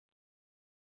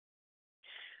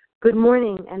Good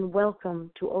morning and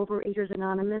welcome to Overeaters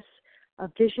Anonymous, a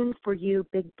Vision for You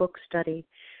Big Book Study.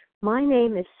 My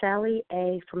name is Sally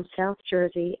A. from South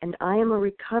Jersey, and I am a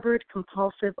recovered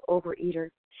compulsive overeater.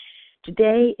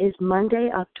 Today is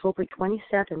Monday, October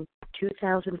 27,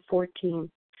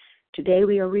 2014. Today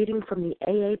we are reading from the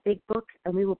AA Big Book,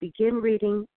 and we will begin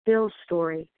reading Bill's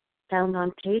story, found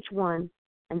on page 1,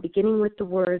 and beginning with the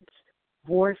words,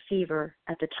 War Fever,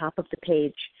 at the top of the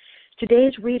page.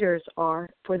 Today's readers are,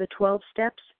 for the 12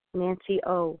 Steps, Nancy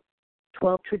O.,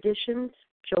 12 Traditions,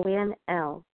 Joanne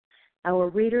L. Our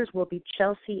readers will be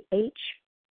Chelsea H.,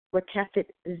 Rakefet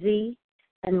Z.,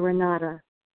 and Renata.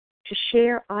 The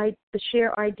share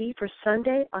ID for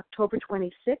Sunday, October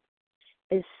 26th,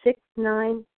 is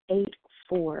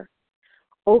 6984.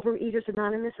 Overeaters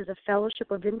Anonymous is a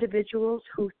fellowship of individuals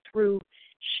who, through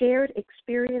shared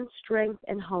experience, strength,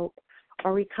 and hope,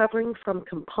 are recovering from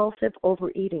compulsive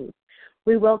overeating.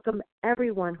 We welcome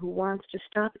everyone who wants to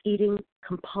stop eating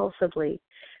compulsively.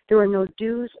 There are no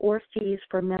dues or fees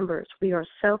for members. We are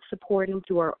self-supporting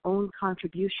through our own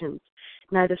contributions,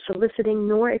 neither soliciting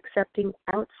nor accepting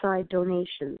outside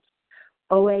donations.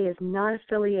 OA is not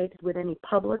affiliated with any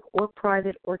public or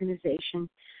private organization,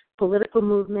 political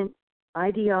movement,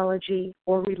 ideology,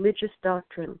 or religious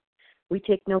doctrine. We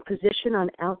take no position on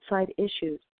outside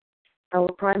issues.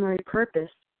 Our primary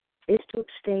purpose is to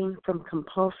abstain from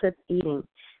compulsive eating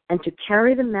and to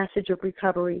carry the message of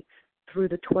recovery through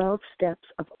the 12 steps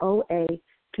of OA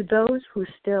to those who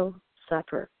still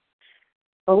suffer.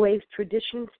 OA's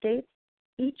tradition states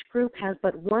each group has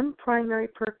but one primary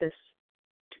purpose: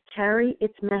 to carry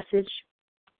its message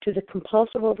to the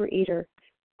compulsive overeater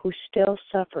who still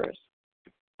suffers.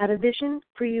 At a Vision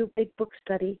for You Big Book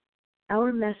Study,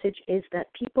 our message is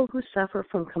that people who suffer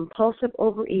from compulsive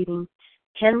overeating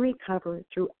can recover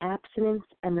through abstinence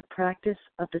and the practice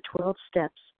of the 12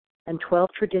 steps and 12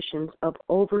 traditions of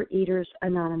Overeaters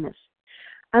Anonymous.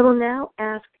 I will now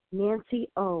ask Nancy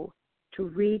O. to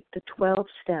read the 12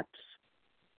 steps.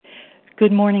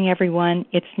 Good morning, everyone.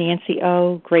 It's Nancy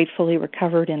O., gratefully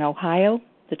recovered in Ohio.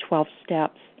 The 12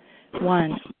 steps.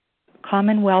 1.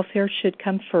 Common welfare should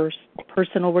come first.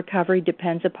 Personal recovery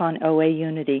depends upon OA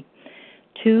unity.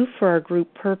 2. For our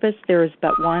group purpose, there is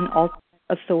but one ultimate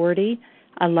authority,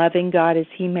 a loving God as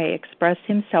He may express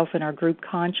Himself in our group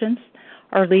conscience.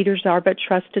 Our leaders are but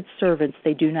trusted servants.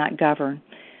 They do not govern.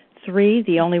 3.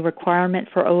 The only requirement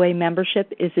for OA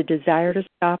membership is a desire to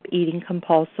stop eating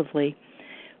compulsively.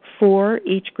 4.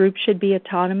 Each group should be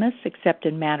autonomous except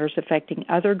in matters affecting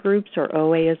other groups or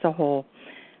OA as a whole.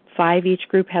 5. Each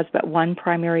group has but one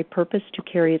primary purpose: to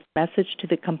carry its message to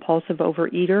the compulsive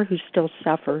overeater who still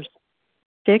suffers.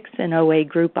 6. An OA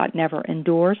group ought never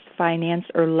endorse, finance,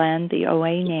 or lend the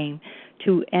OA name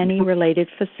to any related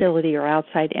facility or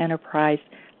outside enterprise,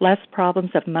 lest problems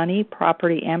of money,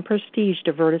 property, and prestige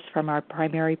divert us from our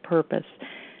primary purpose.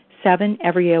 7.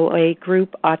 Every OA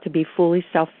group ought to be fully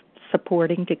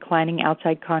self-supporting, declining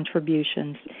outside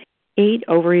contributions. 8.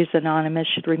 Overeaters Anonymous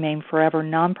should remain forever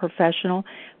non-professional,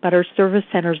 but our service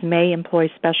centers may employ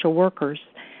special workers.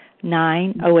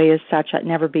 9. OA as such ought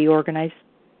never be organized,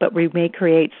 but we may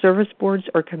create service boards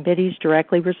or committees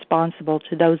directly responsible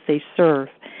to those they serve.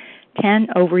 10.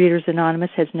 Overeaters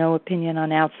Anonymous has no opinion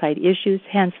on outside issues,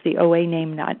 hence the OA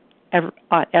name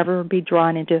ought ever be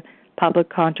drawn into public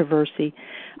controversy.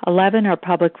 11. Our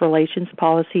public relations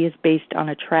policy is based on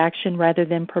attraction rather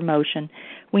than promotion.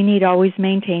 We need always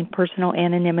maintain personal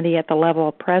anonymity at the level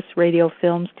of press, radio,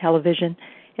 films, television,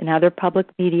 and other public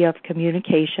media of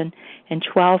communication. And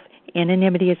 12.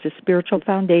 Anonymity is the spiritual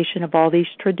foundation of all these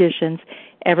traditions,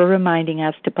 ever reminding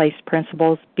us to place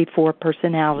principles before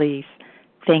personalities.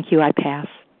 Thank you. I pass.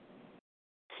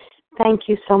 Thank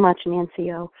you so much,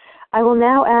 Nancy O. I will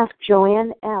now ask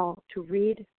Joanne L. to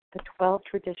read the 12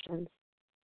 traditions.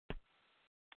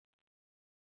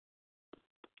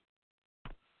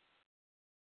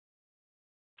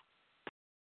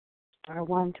 Star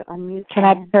 1 to unmute. Can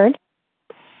I be heard?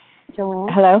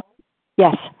 Joanne? Hello?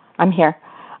 Yes, I'm here.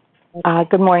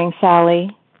 Good morning,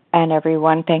 Sally and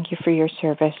everyone. Thank you for your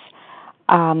service.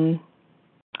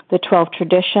 The 12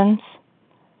 traditions.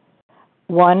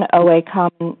 1.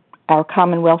 Our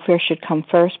common welfare should come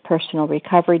first. Personal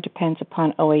recovery depends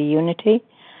upon OA unity.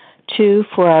 2.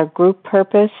 For our group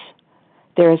purpose,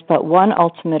 there is but one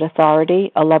ultimate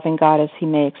authority, a loving God as He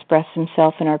may express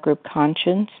Himself in our group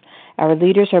conscience. Our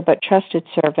leaders are but trusted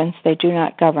servants. They do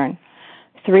not govern.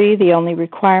 3. The only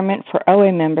requirement for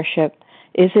OA membership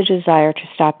is a desire to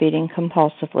stop eating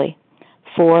compulsively.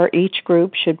 4. Each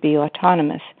group should be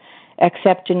autonomous,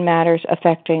 except in matters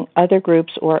affecting other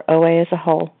groups or OA as a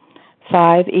whole.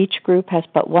 5. Each group has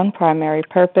but one primary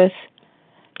purpose: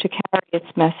 to carry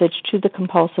its message to the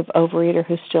compulsive overeater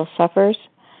who still suffers.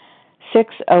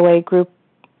 6,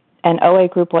 an OA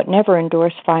group would never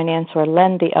endorse, finance, or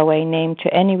lend the OA name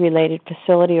to any related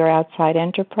facility or outside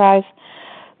enterprise,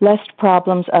 lest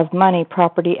problems of money,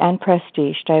 property, and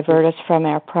prestige divert us from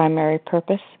our primary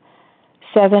purpose.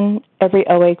 7, every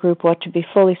OA group ought to be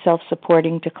fully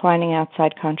self-supporting, declining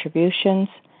outside contributions.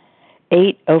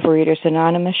 8, Overeaters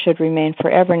Anonymous should remain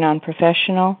forever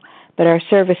non-professional, but our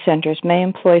service centers may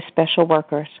employ special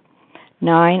workers.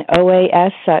 9, OA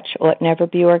as such ought never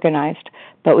be organized,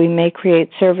 but we may create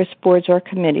service boards or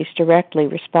committees directly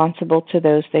responsible to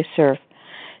those they serve.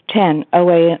 10,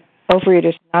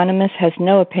 Overeaters Anonymous has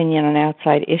no opinion on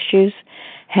outside issues,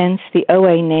 hence the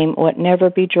OA name ought never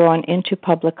be drawn into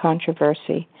public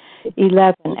controversy.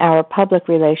 11, our public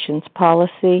relations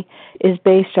policy is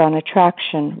based on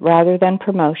attraction rather than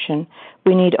promotion.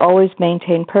 We need always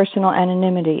maintain personal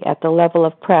anonymity at the level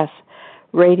of press,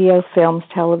 radio, films,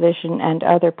 television, and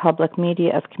other public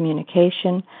media of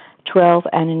communication. 12,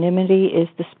 anonymity is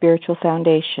the spiritual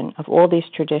foundation of all these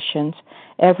traditions,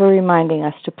 ever reminding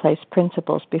us to place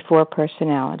principles before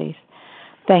personalities.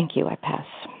 Thank you. I pass.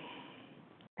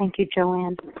 Thank you,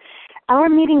 Joanne. Our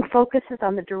meeting focuses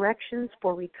on the directions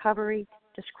for recovery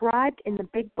described in the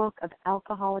Big Book of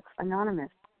Alcoholics Anonymous.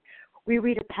 We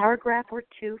read a paragraph or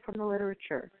two from the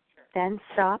literature, then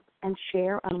stop and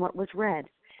share on what was read.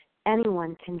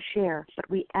 Anyone can share, but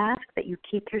we ask that you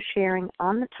keep your sharing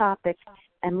on the topic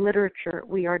and literature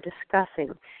we are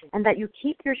discussing, and that you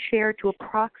keep your share to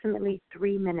approximately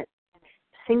 3 minutes.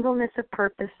 Singleness of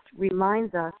purpose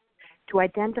reminds us to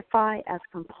identify as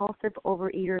compulsive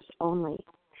overeaters only.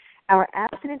 Our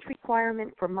abstinence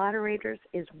requirement for moderators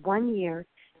is 1 year,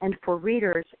 and for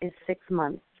readers is 6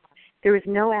 months. There is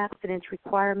no abstinence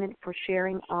requirement for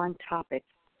sharing on topics.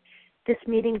 This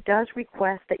meeting does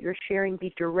request that your sharing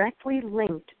be directly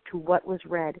linked to what was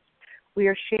read. We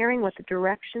are sharing what the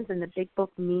directions in the Big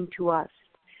Book mean to us.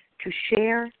 To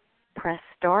share, press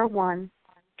star 1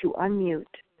 to unmute.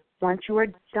 Once you are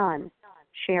done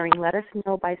sharing, let us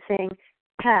know by saying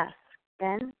pass,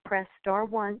 then press star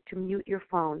 1 to mute your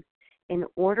phone. In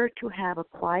order to have a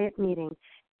quiet meeting,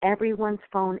 everyone's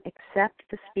phone except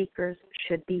the speaker's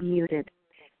should be muted.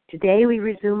 Today we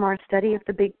resume our study of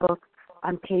the Big Book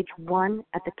on page 1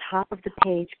 at the top of the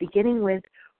page, beginning with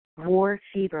War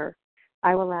Fever.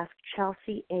 I will ask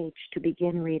Chelsea H. to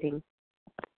begin reading.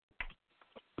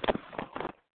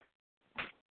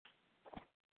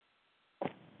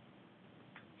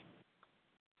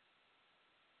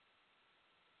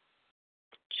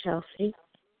 Chelsea.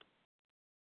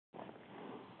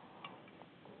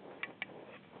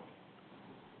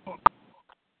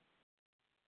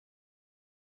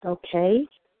 Okay.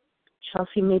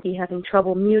 Chelsea may be having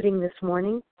trouble muting this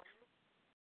morning.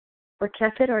 Or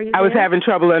Kefit, are you there? I was having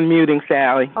trouble unmuting,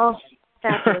 Sally. Oh,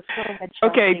 fabulous. Go ahead,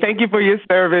 Chelsea. Okay, thank you for your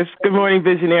service. Good morning,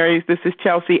 visionaries. This is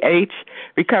Chelsea H.,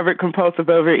 recovered compulsive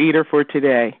overeater for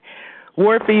today.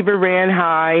 War fever ran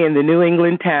high in the New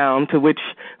England town to which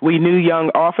we new young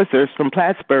officers from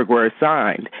Plattsburgh were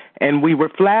assigned, and we were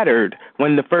flattered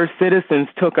when the first citizens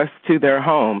took us to their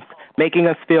homes, making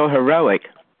us feel heroic.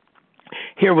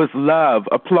 Here was love,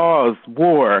 applause,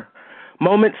 war,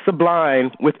 moments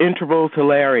sublime with intervals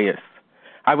hilarious.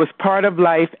 I was part of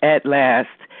life at last,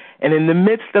 and in the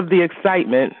midst of the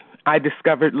excitement, I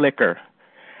discovered liquor.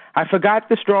 I forgot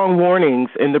the strong warnings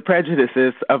and the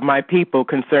prejudices of my people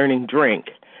concerning drink.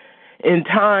 In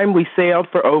time, we sailed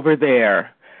for over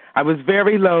there. I was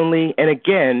very lonely and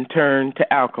again turned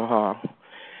to alcohol.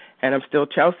 And I'm still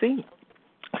Chelsea,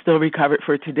 still recovered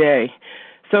for today.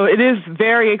 So it is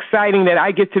very exciting that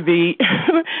I get to be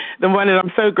the one, and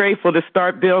I'm so grateful to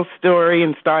start Bill's story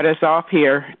and start us off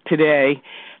here today.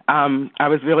 I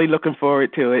was really looking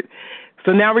forward to it.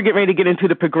 So now we're getting ready to get into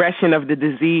the progression of the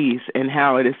disease and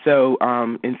how it is so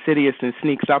insidious and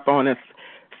sneaks up on us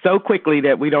so quickly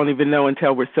that we don't even know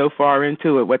until we're so far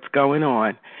into it what's going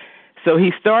on. So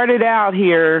he started out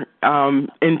here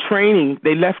in training.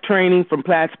 They left training from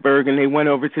Plattsburgh, and they went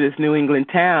over to this New England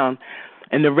town.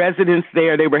 And the residents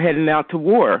there, they were heading out to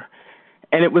war.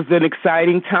 And it was an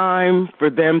exciting time for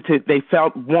them they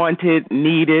felt wanted,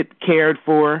 needed, cared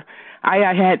for.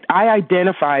 I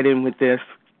identified him with this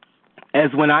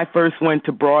as when I first went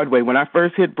to Broadway. When I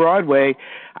first hit Broadway,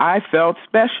 I felt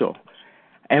special.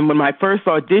 And when my first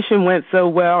audition went so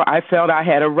well, I felt I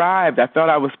had arrived. I felt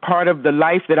I was part of the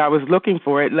life that I was looking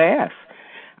for at last.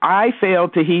 I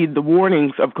failed to heed the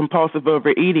warnings of compulsive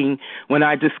overeating when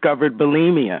I discovered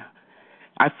bulimia.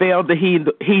 I failed to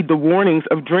heed the warnings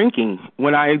of drinking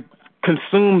when I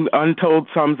consumed untold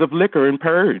sums of liquor and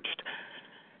purged.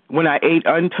 When I ate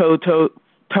untold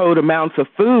told amounts of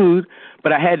food,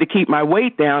 but I had to keep my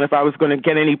weight down if I was going to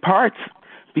get any parts,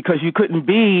 because you couldn't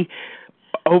be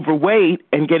overweight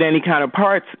and get any kind of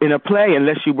parts in a play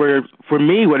unless you were, for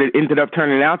me, what it ended up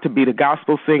turning out to be, the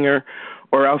gospel singer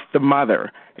or else the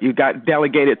mother. You got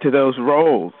delegated to those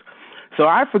roles. So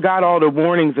I forgot all the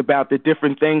warnings about the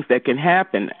different things that can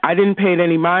happen. I didn't pay it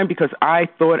any mind because I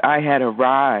thought I had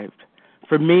arrived.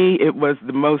 For me, it was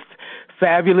the most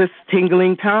fabulous,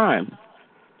 tingling time.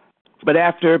 But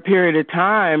after a period of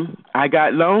time, I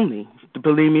got lonely.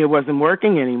 Believe me, it wasn't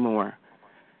working anymore.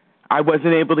 I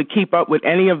wasn't able to keep up with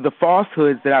any of the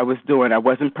falsehoods that I was doing. I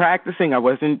wasn't practicing. I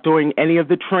wasn't doing any of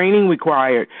the training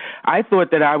required. I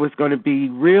thought that I was going to be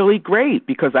really great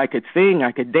because I could sing,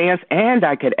 I could dance, and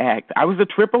I could act. I was a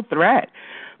triple threat,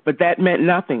 but that meant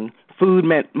nothing. Food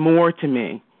meant more to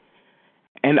me.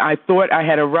 And I thought I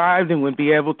had arrived and would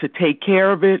be able to take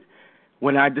care of it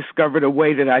when I discovered a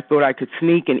way that I thought I could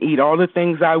sneak and eat all the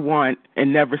things I want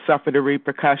and never suffer the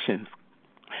repercussions.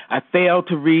 I failed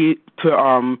to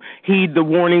heed the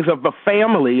warnings of a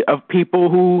family of people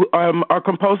who are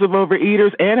compulsive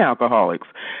overeaters and alcoholics.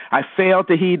 I failed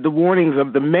to heed the warnings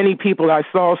of the many people I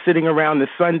saw sitting around the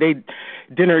Sunday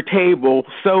dinner table,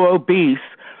 so obese,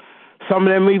 some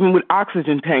of them even with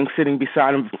oxygen tanks sitting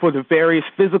beside them for the various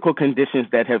physical conditions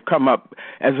that have come up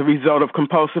as a result of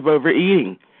compulsive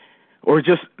overeating, or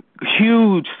just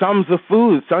huge sums of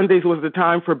food. Sundays was the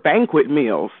time for banquet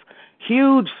meals.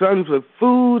 Huge sums of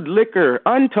food, liquor,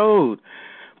 untold.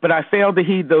 But I failed to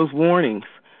heed those warnings.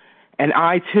 And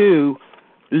I, too,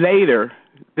 later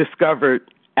discovered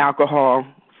alcohol,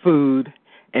 food,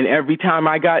 and every time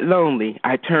I got lonely,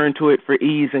 I turned to it for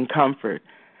ease and comfort.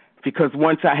 Because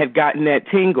once I had gotten that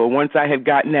tingle, once I had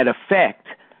gotten that effect,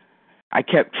 I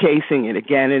kept chasing it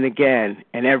again and again.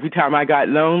 And every time I got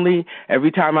lonely,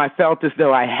 every time I felt as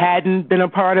though I hadn't been a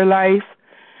part of life,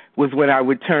 was when I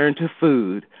would turn to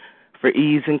food for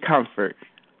ease and comfort.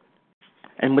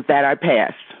 And with that, I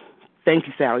pass. Thank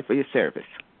you, Sally, for your service.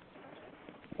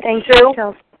 Thank you,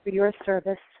 Chelsea, for your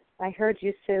service. I heard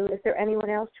you, Sue. Is there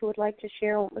anyone else who would like to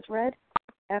share what was read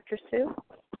after Sue?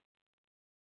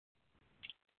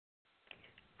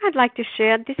 I'd like to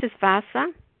share. This is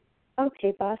Vasa.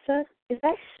 Okay, Vasa. Is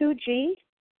that Sue G?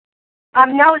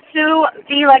 No, Sue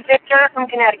V like Victor from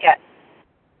Connecticut.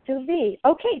 Sue V.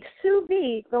 Okay, Sue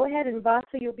V. Go ahead, and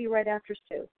Vasa, you'll be right after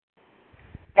Sue.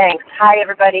 Thanks. Hi,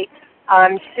 everybody.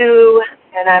 I'm Sue,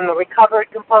 and I'm a recovered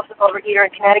compulsive overeater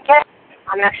in Connecticut.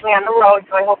 I'm actually on the road,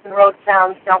 so I hope the road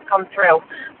sounds don't come through.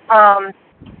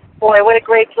 Boy, what a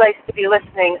great place to be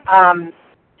listening. I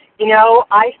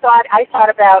thought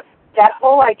about that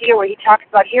whole idea where he talks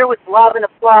about here with love and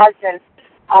applause, and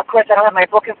of course I don't have my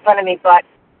book in front of me, but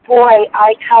boy,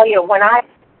 I tell you, when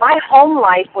my home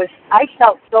life I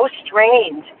felt so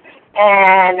strange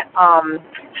and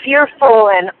fearful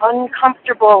and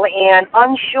uncomfortable and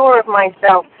unsure of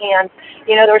myself. And,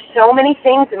 there were so many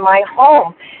things in my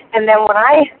home. And then when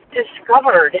I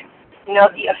discovered, the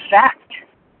effect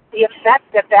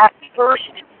that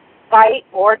first bite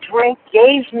or drink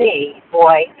gave me,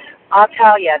 boy, I'll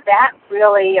tell you, that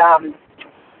really,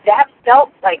 that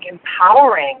felt like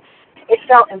empowering. It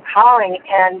felt empowering.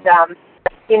 And,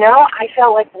 I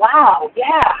felt like, wow,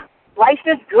 yeah. Life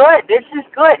is good. This is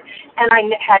good. And I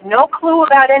had no clue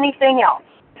about anything else.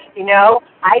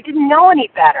 I didn't know any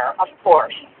better, of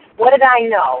course. What did I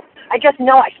know? I just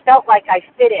know I felt like I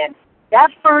fit in. That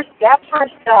first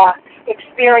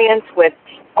experience with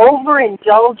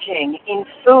overindulging in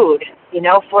food,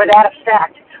 for that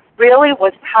effect, really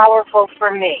was powerful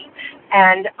for me.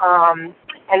 And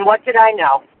what did I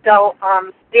know? So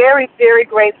very, very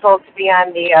grateful to be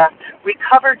on the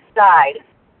recovered side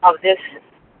of this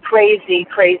crazy,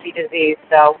 crazy disease.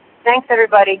 So thanks,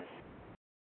 everybody.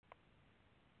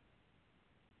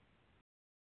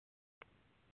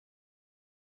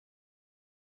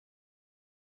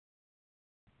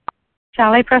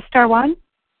 Sally, press star 1.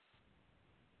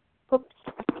 Oops.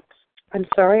 I'm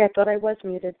sorry. I thought I was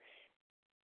muted.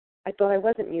 I thought I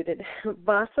wasn't muted.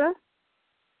 Vasa?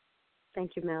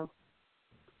 Thank you, Mel.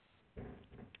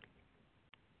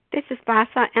 This is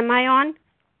Vasa. Am I on?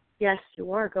 Yes,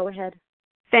 you are. Go ahead.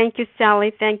 Thank you,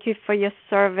 Sally. Thank you for your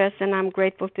service, and I'm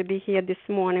grateful to be here this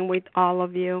morning with all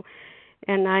of you.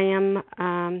 And I am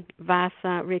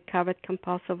Vasa, recovered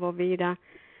compulsive overeater,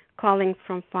 calling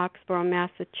from Foxborough,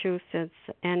 Massachusetts.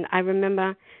 And I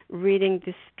remember reading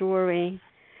this story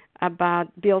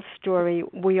about Bill's story.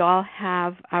 We all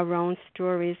have our own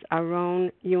stories, our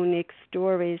own unique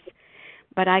stories.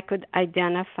 But I could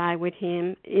identify with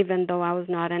him, even though I was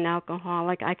not an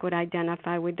alcoholic. I could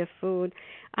identify with the food.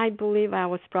 I believe I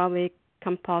was probably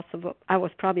compulsive. I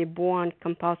was probably born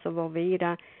compulsive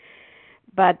overeater,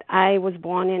 but I was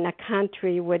born in a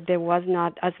country where there was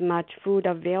not as much food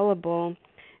available.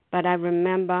 But I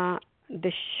remember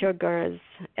the sugars.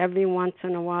 Every once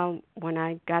in a while when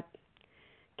I got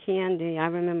candy, I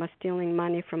remember stealing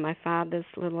money from my father's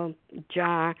little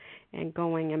jar and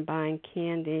going and buying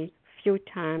candy. A few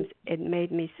times it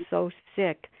made me so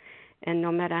sick, and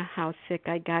no matter how sick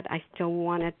I got, I still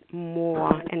wanted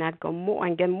more, and I'd go more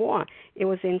and get more. It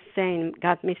was insane,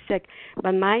 got me sick.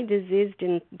 But my disease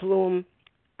didn't bloom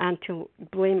until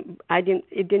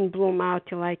it didn't bloom out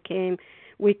till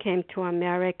we came to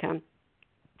America.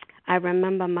 I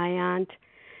remember my aunt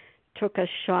took us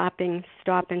shopping,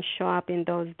 Stop and Shop in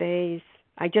those days.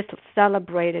 I just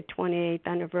celebrated 28th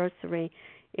anniversary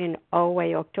in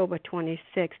OA, October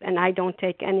 26th, and I don't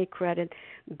take any credit.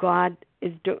 God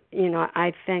is,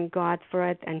 I thank God for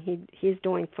it, and He's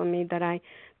doing for me that I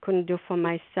couldn't do for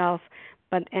myself.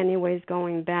 But anyways,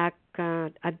 going back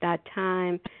at that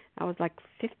time, I was like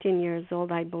 15 years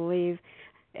old, I believe,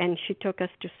 and she took us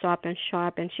to Stop and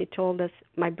Shop, and she told us,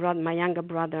 my younger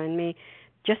brother and me,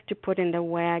 just to put in the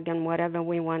wagon whatever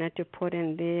we wanted to put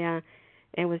in there.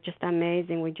 It was just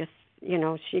amazing. We just,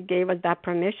 she gave us that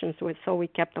permission, so we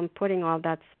kept on putting all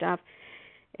that stuff.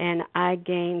 And I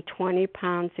gained 20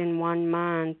 pounds in 1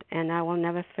 month, and I will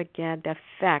never forget the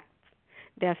effect,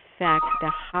 the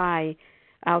high.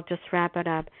 I'll just wrap it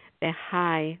up. The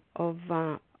high of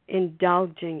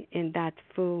indulging in that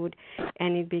food,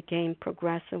 and it became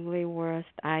progressively worse.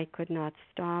 I could not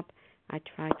stop. I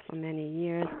tried for many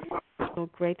years. I'm so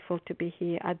grateful to be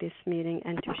here at this meeting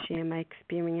and to share my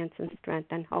experience and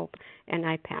strength and hope, and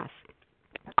I pass.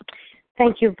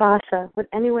 Thank you, Vasa. Would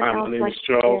anyone else my name like is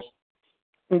Charles.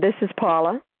 This is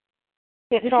Paula.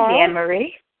 This is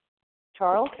Anne-Marie.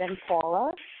 Charles, then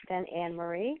Paula, then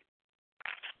Anne-Marie.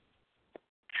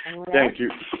 Anyone Thank else?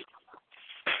 you.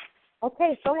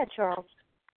 Okay, go ahead, Charles.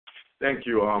 Thank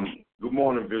you. Good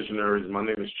morning, visionaries. My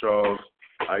name is Charles.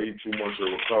 I eat too much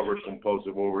of recovered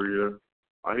compulsive overeater.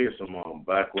 I hear some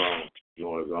background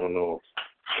noise. I don't know if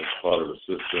it's part of the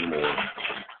system or...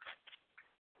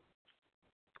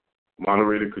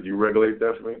 Moderator, could you regulate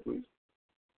that for me, please?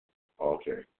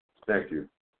 Okay. Thank you.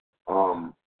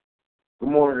 Good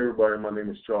morning, everybody. My name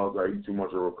is Charles. I eat too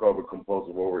much of recovered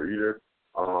compulsive overeater.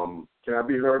 Can I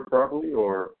be heard properly,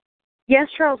 or... Yes,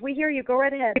 Charles, we hear you. Go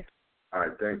right ahead. All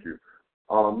right, thank you.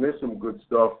 There's some good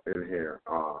stuff in here.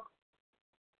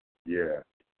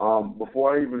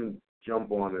 Before I even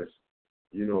jump on this,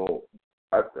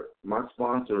 my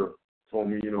sponsor told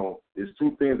me, there's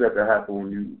two things that can happen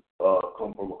when you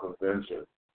come from a convention.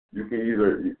 You can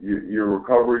either, your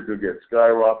recovery could get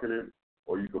skyrocketed,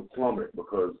 or you could plummet,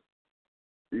 because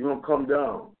you're going to come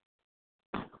down.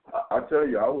 I tell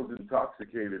you, I was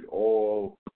intoxicated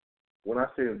when I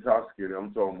say intoxicated,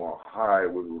 I'm talking about high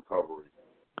with recovery.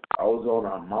 I was on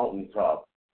a mountaintop,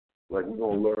 like we're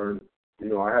going to learn,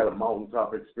 I had a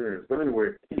mountaintop experience. But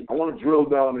anyway, I want to drill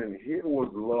down in. Here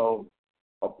was love,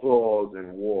 applause,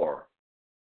 and war.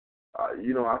 I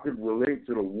could relate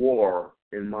to the war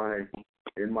in my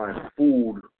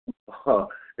food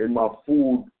life.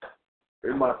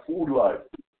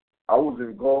 I was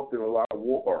engulfed in a lot of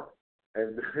war,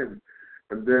 and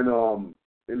then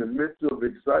in the midst of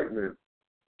excitement,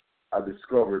 I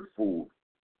discovered food.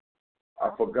 I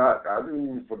didn't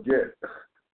even forget.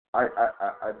 I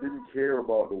didn't care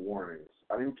about the warnings.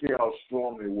 I didn't care how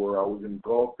strong they were. I was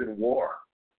engulfed in war.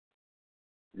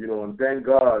 And thank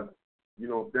God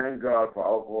for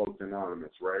Alcoholics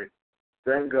Anonymous, right?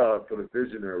 Thank God for the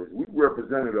visionaries. We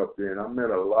represented up there, and I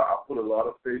put a lot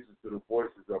of faces to the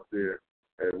voices up there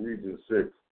at Region 6.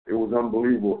 It was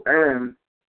unbelievable. And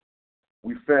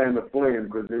we fanned the flame,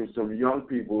 because there were some young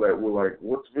people that were like,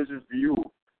 what's vision for you?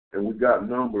 And we got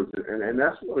numbers. And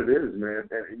that's what it is, man.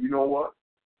 And you know what?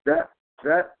 That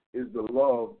is the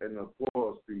love and the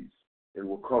applause piece in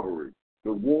recovery.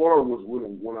 The war was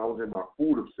when I was in my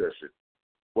food obsession.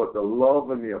 But the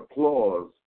love and the applause,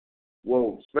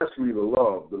 well, especially the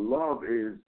love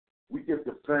is we get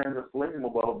to fan the flame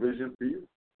of our vision for you.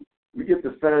 We get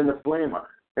to fan the flame.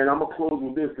 And I'm going to close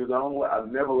with this, because I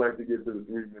never like to get to the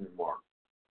 3-minute mark.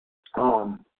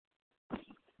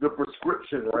 The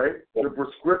prescription, right? The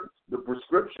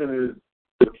prescription is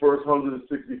the first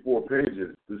 164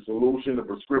 pages. The solution, the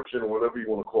prescription, or whatever you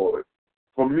want to call it.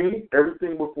 For me,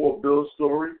 everything before Bill's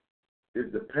story is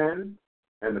the pen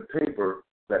and the paper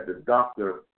that the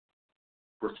doctor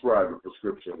prescribed a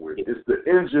prescription with. It's the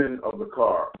engine of the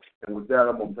car. And with that,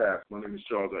 I'm going to pass. My name is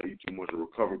Charles. I eat too much of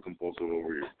recovered compulsive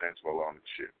overeater. Thanks for allowing me to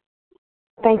share.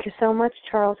 Thank you so much,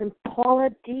 Charles. And Paula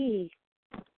D.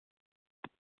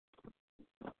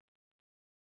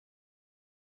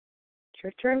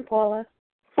 Your turn, Paula.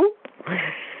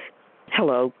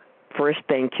 Hello. First,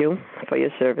 thank you for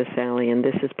your service, Sally, and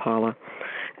this is Paula.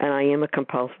 And I am a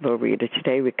compulsive overeater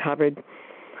today, recovered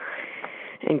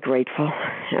and grateful.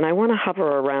 And I want to hover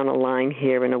around a line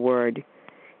here in a word.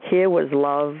 Here was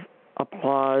love,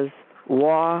 applause,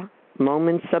 war,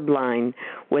 moments sublime,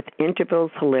 with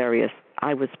intervals hilarious.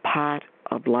 I was part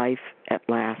of life at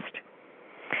last.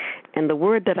 And the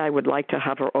word that I would like to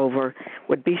hover over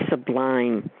would be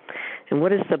sublime. And what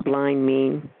does sublime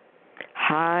mean?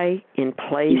 High in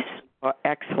place or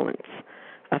excellence,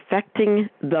 affecting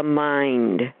the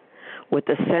mind with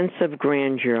a sense of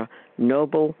grandeur,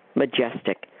 noble,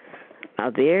 majestic. Now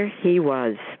there he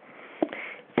was.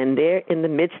 And there in the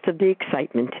midst of the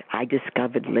excitement, I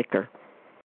discovered liquor.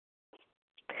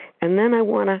 And then I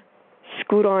want to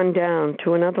scoot on down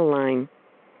to another line.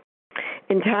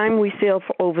 In time we sailed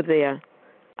over there.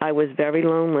 I was very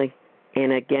lonely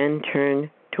and again turned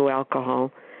to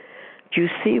alcohol. Do you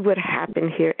see what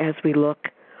happened here as we look?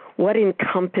 What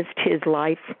encompassed his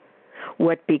life?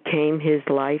 What became his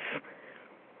life?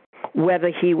 Whether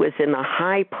he was in a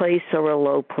high place or a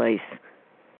low place,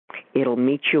 it'll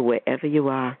meet you wherever you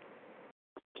are.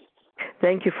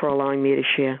 Thank you for allowing me to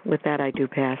share. With that, I do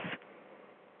pass.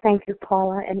 Thank you,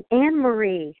 Paula. And Anne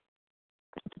Marie.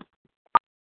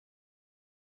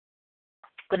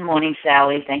 Good morning,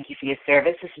 Sally. Thank you for your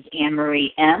service. This is Anne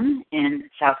Marie M. in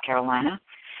South Carolina.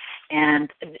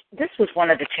 And this was one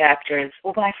of the chapters.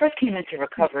 Well, when I first came into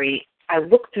recovery, I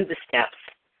looked through the steps,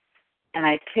 and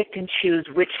I picked and choose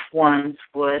which ones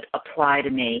would apply to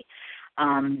me.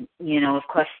 Of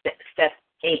course, step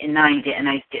 8 and 9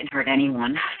 I didn't hurt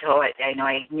anyone, so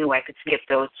I knew I could skip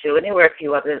those two. And there were a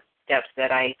few other steps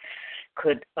that I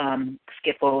could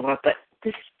skip over. But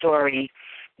this story,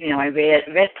 I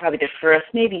read probably the first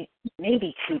maybe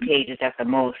 2 pages at the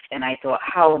most, and I thought,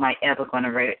 how am I ever going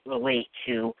to relate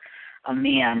to a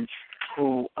man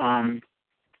who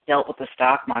dealt with the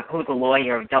stock market, who's a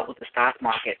lawyer, dealt with the stock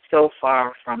market, so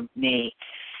far from me.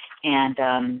 And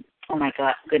oh my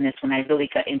goodness, when I really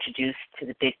got introduced to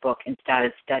the big book and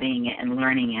started studying it and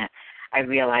learning it, I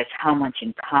realized how much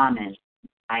in common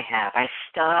I have. I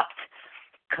stopped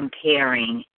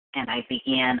comparing and I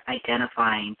began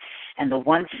identifying. And the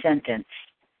one sentence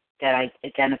that I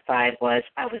identified was,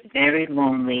 I was very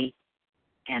lonely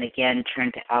and again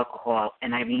turned to alcohol.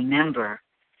 And I remember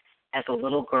as a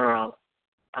little girl,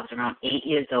 I was around 8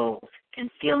 years old and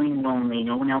feeling lonely.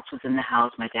 No one else was in the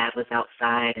house. My dad was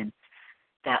outside, and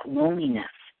that loneliness.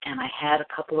 And I had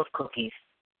a couple of cookies.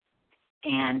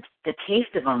 And the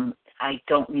taste of them, I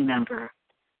don't remember.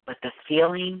 But the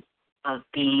feeling of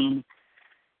being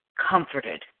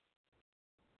comforted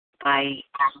by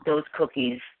those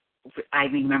cookies, I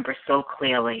remember so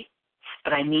clearly.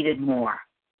 But I needed more.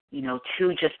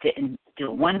 2 just didn't do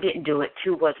it. 1 didn't do it.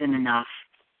 2 wasn't enough.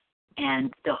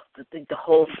 And the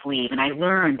whole sleeve. And I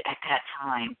learned at that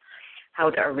time how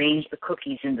to arrange the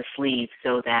cookies in the sleeve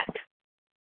so that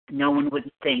no one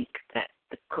would think that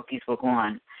the cookies were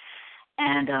gone.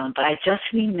 And but I just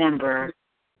remember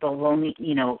the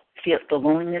the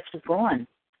loneliness was gone.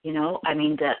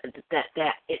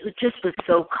 That it just was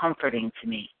so comforting to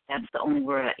me. That's the only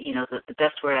word, the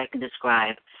best word I can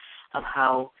describe of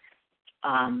how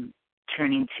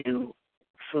turning to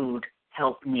food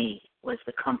helped me was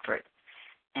the comfort.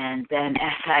 And then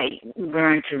as I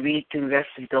learned to read through the rest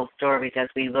of those stories, as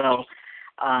we will,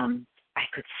 I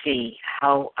could see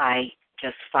how I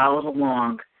just followed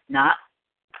along, not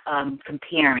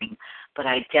comparing, but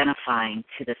identifying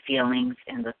to the feelings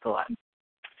and the thoughts.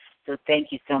 So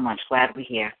thank you so much. Glad we're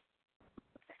here.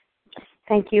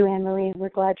 Thank you, Anne-Marie. We're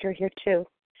glad you're here, too.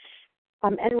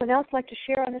 Anyone else like to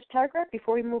share on this paragraph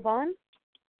before we move on?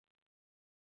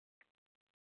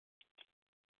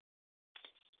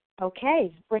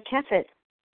 Okay, Rakefet,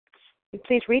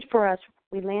 please read for us.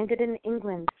 We landed in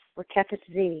England. Rakefet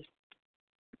Z.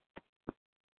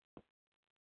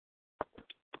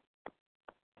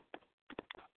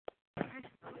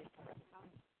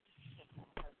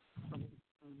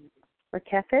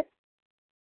 Rakefet?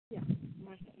 Yeah.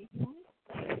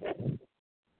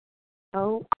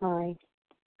 Oh, my.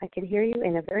 I can hear you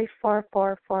in a very far,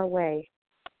 far, far way.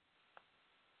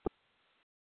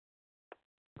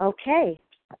 Okay.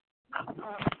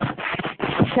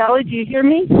 Sally, do you hear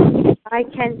me? I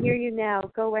can hear you now.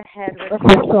 Go ahead.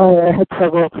 Okay, sorry, I had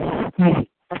trouble. Okay.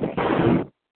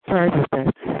 Sorry about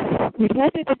that. We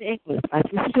landed in England. I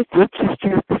visited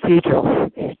Winchester Cathedral.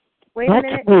 Wait a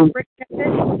minute.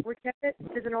 Rakefet,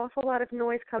 there's an awful lot of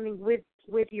noise coming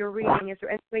with your reading. Is there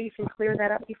any way you can clear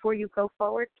that up before you go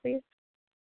forward, please?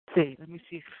 See, let me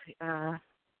see.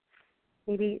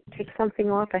 Maybe take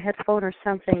something off, a headphone or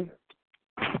something.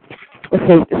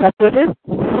 Okay, is that better?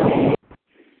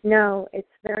 No, it's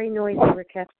very noisy,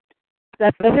 Rakefet. Is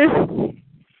that better?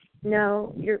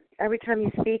 No, every time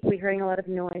you speak, we're hearing a lot of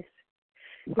noise.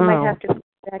 You might have to go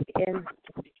back in.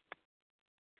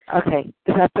 Okay,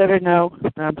 is that better? No,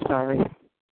 I'm sorry.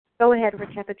 Go ahead,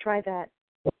 Rakefet, try that.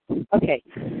 Okay.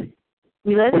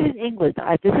 We landed in England.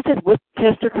 I visited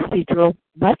Winchester Cathedral.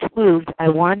 Much moved, I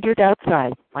wandered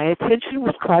outside. My attention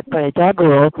was caught by a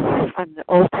doggerel on the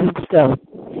old tombstone.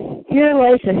 Here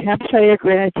lies a Hampshire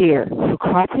grenadier who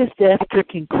caught his death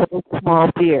drinking cold small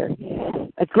beer.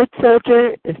 A good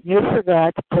soldier is near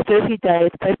forgot whether he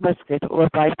died by musket or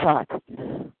by pot.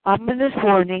 Ominous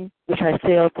warning which I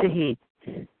failed to heed.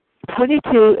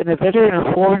 22 and a veteran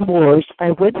of foreign wars, I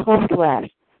went home glad.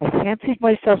 I fancied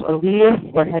myself a leader,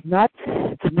 or had not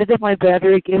submitted my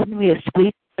battery given me a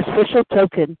special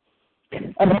token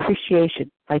of appreciation.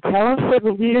 My talent for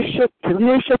the leadership, I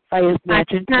imagined. I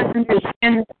can't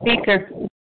understand the speaker.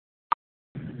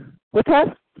 What's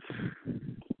that?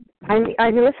 I'm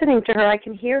listening to her. I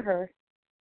can hear her.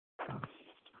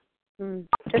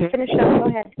 Just finish up. Go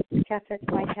ahead,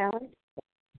 Rakefet. My talent.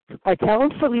 My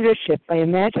talent for leadership, I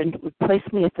imagined, would place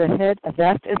me at the head of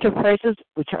vast enterprises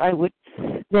which I would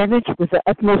manage with the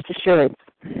utmost assurance.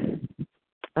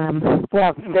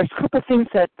 Well, there's a couple of things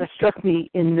that struck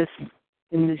me in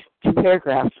these two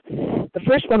paragraphs. The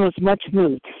first one was much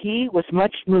moved. He was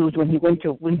much moved when he went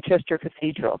to Winchester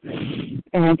Cathedral.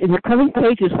 And in the coming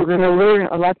pages, we're going to learn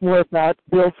a lot more about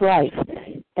Bill's life.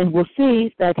 And we'll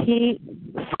see that he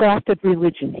scoffed at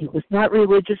religion. He was not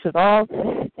religious at all,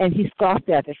 and he scoffed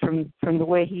at it from the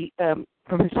way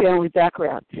from his family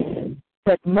background.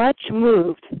 But much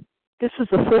moved. This was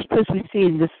the first place we see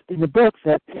in the book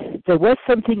that there was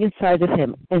something inside of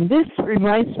him. And this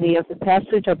reminds me of the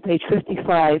passage on page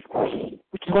 55,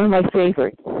 which is one of my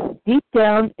favorites. Deep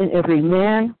down in every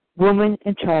man, woman,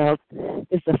 and child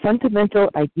is the fundamental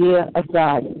idea of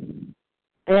God.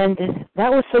 And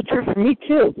that was so true for me,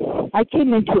 too. I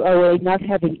came into OA not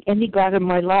having any God in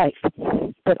my life.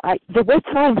 But there were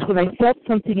times when I felt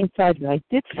something inside me. I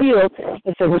did feel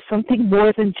that there was something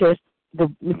more than just the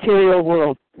material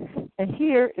world. And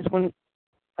here is when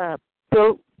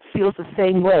Bill feels the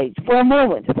same way, for a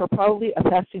moment, for probably a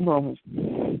passing moment.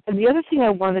 And the other thing I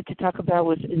wanted to talk about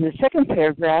was in the second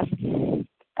paragraph,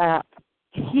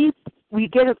 we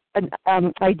get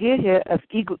an idea here of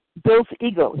Bill's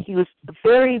ego. He was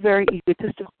very, very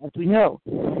egotistical, as we know.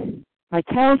 My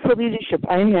talent for leadership,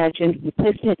 I imagined, would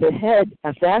place me at the head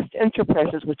of vast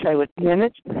enterprises which I would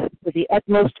manage with the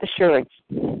utmost assurance.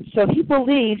 So he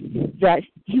believed that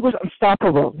he was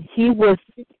unstoppable. He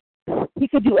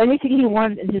could do anything he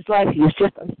wanted in his life. He was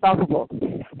just unstoppable.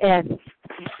 And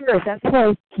sure, at that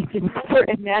point, he could never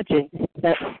imagine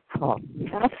that that's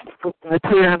going to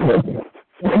clear on him.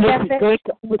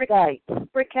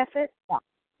 Rakefet?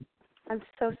 I'm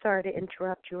so sorry to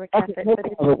interrupt you, Rakefet, but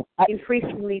it's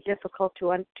increasingly difficult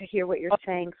to hear what you're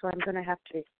saying, so I'm going to have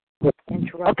to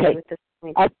interrupt you at this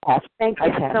point. Thank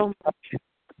you so much.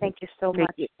 Thank you so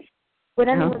much. Would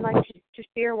anyone like to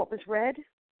share what was read?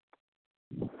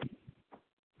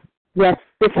 Yes,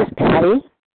 this is Patty.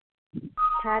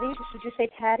 Patty? Did you say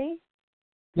Patty?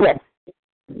 Yes.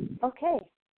 Okay.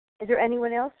 Is there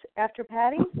anyone else after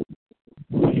Patty?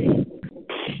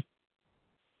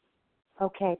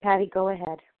 Okay, Patty, go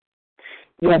ahead.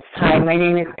 Yes, hi, my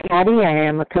name is Patty. I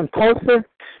am a compulsive,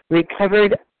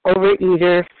 recovered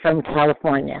overeater from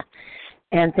California.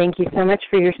 And thank you so much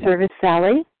for your service,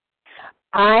 Sally.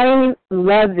 I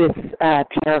love this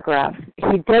paragraph.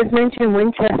 He does mention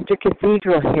Winchester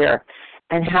Cathedral here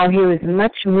and how he was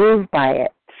much moved by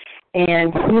it.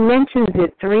 And he mentions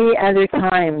it 3 other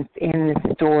times in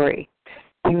the story.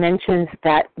 He mentions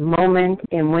that moment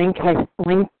in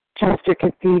Winchester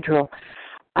Cathedral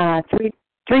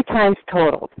 3 times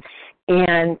total.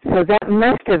 And so that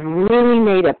must have really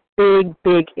made a big,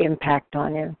 big impact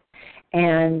on him.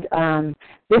 And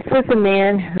this was a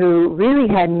man who really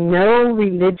had no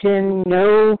religion,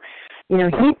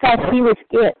 he thought he was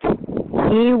it.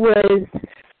 He was,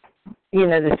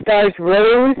 the stars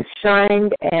rose,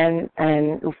 shined, and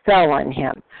fell on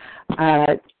him.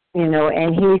 And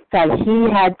he thought he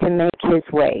had to make his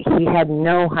way. He had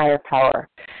no higher power.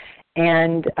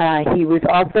 And he was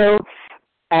also,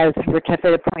 as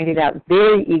Rakefet pointed out,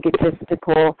 very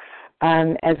egotistical.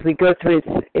 As we go through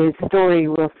his story,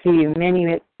 we'll see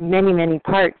many, many, many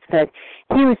parts that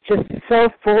he was just so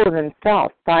full of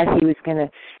himself, thought he was going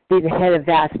to be the head of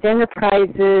vast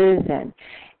enterprises, and,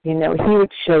 he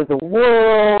would show the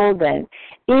world. And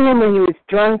even when he was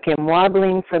drunk and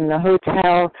wobbling from the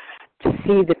hotel to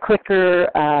see the clicker,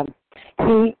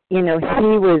 he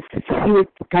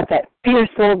got that fierce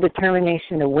old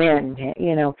determination to win,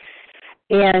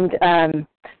 and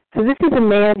so this is a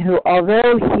man who,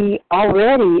 although he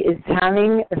already is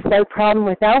having a slight problem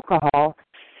with alcohol,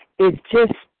 is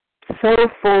just so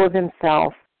full of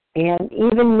himself. And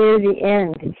even near the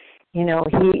end, he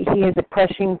has a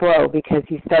crushing blow because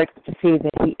he starts to see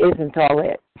that he isn't all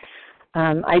it.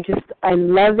 I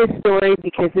love this story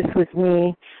because this was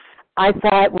me. I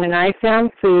thought when I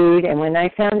found food and when I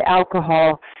found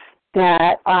alcohol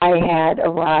that I had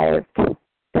arrived,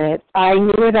 that I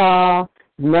knew it all.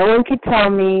 No one could tell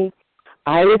me.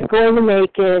 I was going to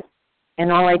make it,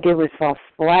 and all I did was fall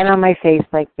flat on my face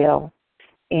like Bill.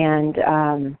 And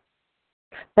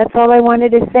that's all I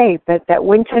wanted to say, but that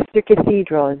Winchester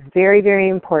Cathedral is very, very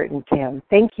important to him.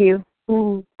 Thank you.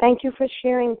 Thank you for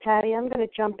sharing, Patty. I'm going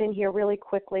to jump in here really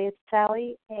quickly. It's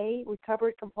Sally A.,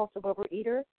 recovered compulsive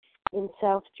overeater in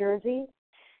South Jersey.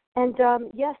 And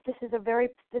yes, this is a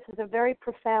very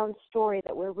profound story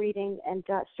that we're reading, and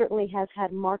certainly has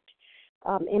had marked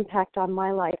impact on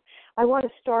my life. I want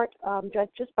to start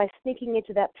just by sneaking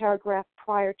into that paragraph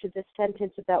prior to this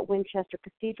sentence about Winchester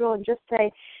Cathedral, and just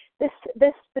say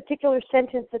this particular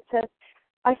sentence that says,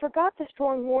 "I forgot the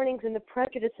strong warnings and the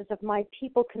prejudices of my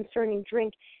people concerning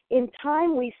drink. In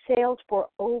time we sailed for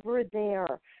over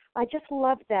there." I just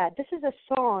love that. This is a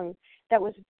song that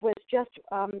was just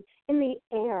in the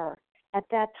air at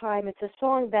that time. It's a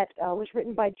song that was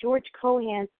written by George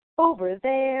Cohan, Over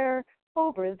There,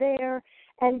 Over There.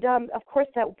 And, of course,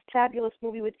 that fabulous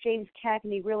movie with James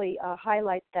Cagney really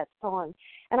highlights that song.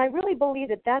 And I really believe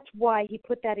that that's why he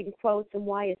put that in quotes and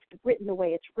why it's written the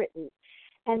way it's written.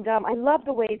 And I love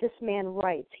the way this man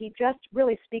writes. He just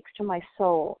really speaks to my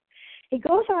soul. He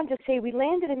goes on to say, "We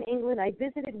landed in England. I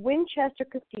visited Winchester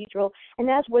Cathedral, and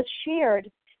as was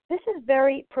shared, this is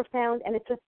very profound, and it's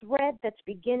a thread that's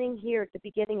beginning here at the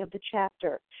beginning of the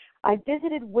chapter. I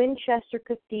visited Winchester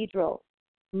Cathedral,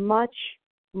 much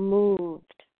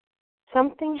moved.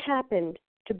 Something happened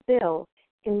to Bill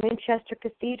in Winchester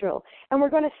Cathedral." And we're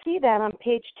going to see that on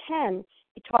page 10.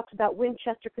 He talks about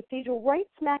Winchester Cathedral right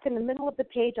smack in the middle of the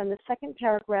page on the second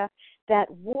paragraph, that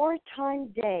wartime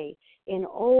day in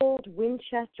old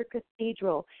Winchester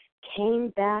Cathedral came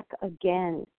back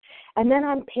again. And then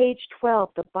on page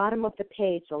 12, the bottom of the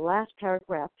page, the last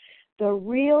paragraph, the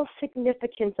real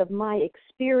significance of my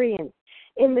experience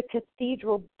in the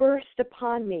cathedral burst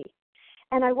upon me.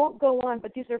 And I won't go on,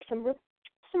 but these are some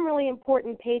really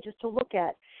important pages to look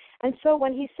at. And so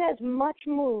when he says, much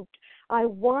moved, I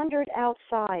wandered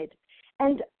outside.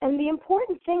 And the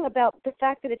important thing about the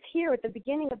fact that it's here at the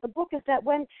beginning of the book is that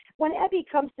when Ebby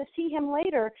comes to see him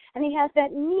later and he has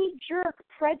that knee-jerk,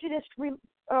 prejudiced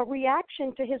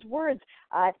reaction to his words,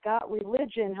 I've got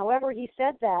religion, however he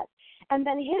said that. And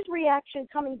then his reaction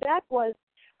coming back was,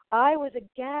 I was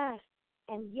aghast.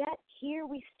 And yet here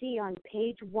we see on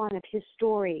page 1 of his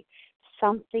story,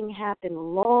 something happened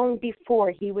long before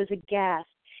he was aghast.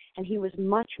 And he was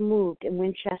much moved in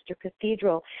Winchester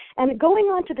Cathedral. And going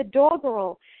on to the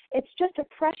doggerel, it's just a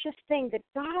precious thing that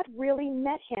God really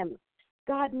met him.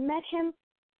 God met him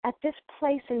at this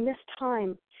place in this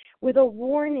time with a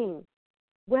warning,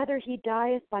 whether he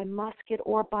dieth by musket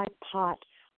or by pot,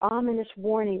 ominous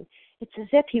warning. It's as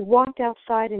if he walked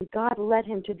outside and God led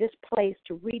him to this place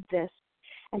to read this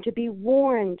and to be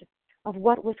warned of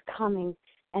what was coming,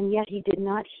 and yet he did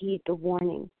not heed the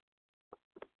warning.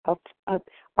 Of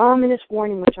ominous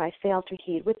warning which I failed to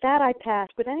heed. With that, I pass.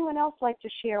 Would anyone else like to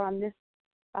share on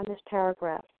this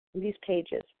paragraph, these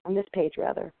pages, on this page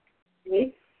rather?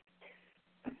 Me?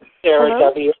 Sarah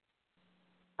W.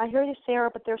 I heard you, Sarah,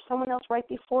 but there's someone else right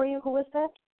before you. Who is that?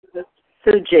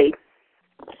 Sue G.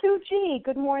 Sue G.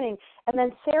 Good morning. And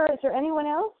then Sarah, is there anyone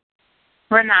else?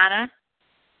 Renata.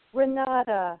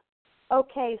 Renata.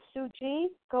 Okay, Sue G.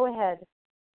 Go ahead.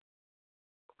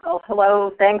 Oh,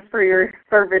 hello. Thanks for your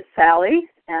service, Sally.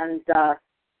 And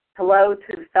hello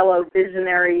to fellow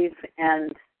visionaries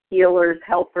and healers,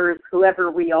 helpers,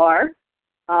 whoever we are,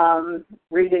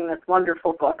 reading this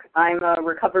wonderful book. I'm a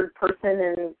recovered person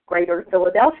in Greater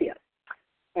Philadelphia.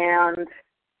 And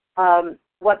I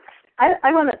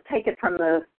want to take it from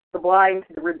the sublime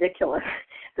to the ridiculous.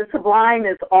 The sublime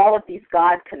is all of these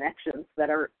God connections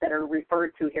that are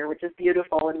referred to here, which is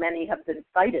beautiful, and many have been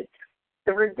cited.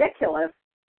 The ridiculous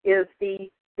is the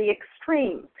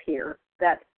extremes here,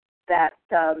 that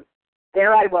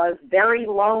there I was, very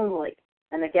lonely,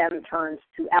 and again turns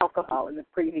to alcohol in the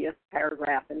previous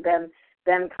paragraph, and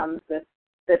then comes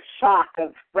this shock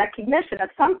of recognition of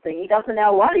something. He doesn't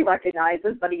know what he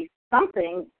recognizes, but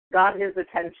something got his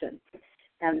attention,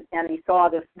 and he saw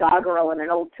this doggerel in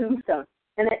an old tombstone.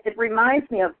 And it reminds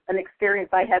me of an experience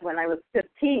I had when I was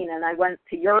 15, and I went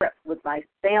to Europe with my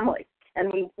family.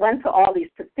 And we went to all these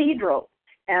cathedrals.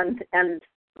 And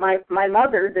my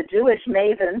mother, the Jewish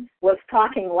maven, was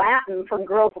talking Latin from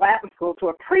girls' Latin school to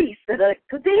a priest at a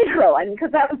cathedral. I mean,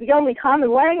 because that was the only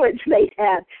common language they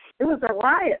had. It was a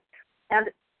riot. And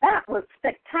that was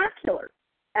spectacular.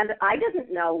 And I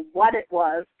didn't know what it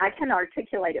was. I can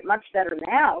articulate it much better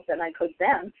now than I could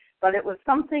then. But it was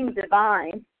something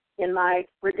divine in my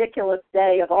ridiculous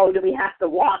day of, do we have to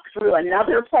walk through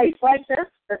another place like this?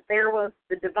 That there was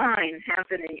the divine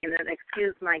happening, and then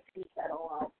excuse my tea kettle,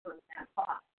 I'll put that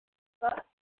off. But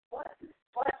what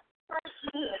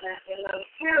strikes me in those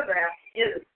paragraphs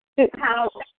is how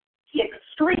the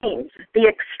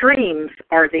extremes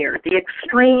are there. The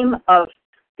extreme of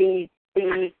the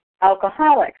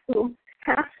alcoholic who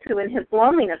has to, in his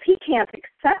loneliness, he can't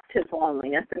accept his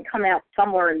loneliness and come out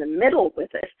somewhere in the middle with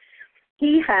it.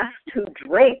 He has to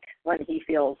drink when he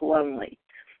feels lonely.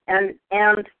 And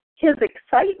his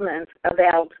excitement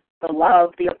about the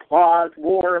love, the applause,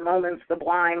 war, moments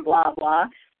sublime, blah, blah,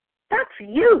 that's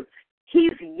youth.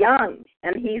 He's young,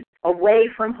 and he's away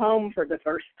from home for the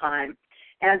first time,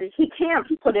 and he can't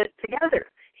put it together.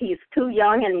 He's too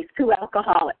young, and he's too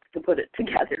alcoholic to put it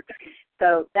together.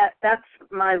 So that's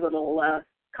my little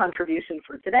contribution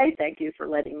for today. Thank you for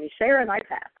letting me share, and I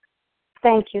pass.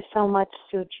 Thank you so much,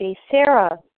 Suji.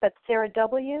 Sarah, that's Sarah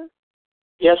W.?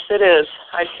 Yes, it is.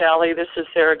 Hi, Sally. This is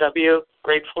Sarah W.,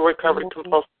 grateful, recovered,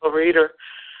 compulsive overeater.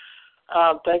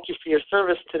 Thank you for your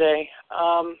service today.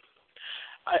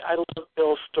 I love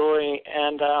Bill's story,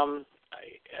 and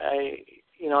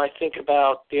I think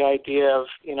about the idea of,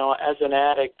 as an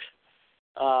addict,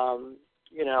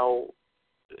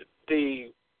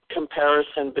 the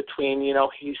comparison between,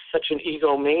 he's such an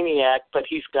egomaniac, but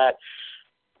he's got,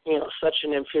 such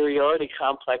an inferiority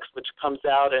complex which comes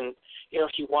out, and,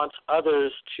 he wants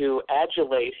others to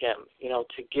adulate him,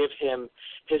 to give him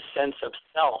his sense of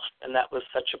self, and that was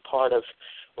such a part of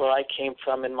where I came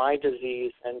from in my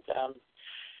disease, and,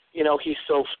 he's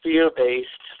so fear-based,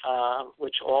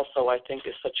 which also I think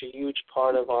is such a huge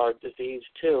part of our disease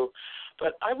too.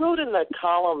 But I wrote in that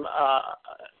column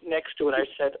next to it, I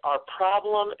said, our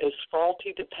problem is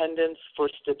faulty dependence for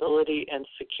stability and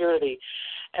security.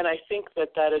 And I think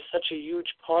that is such a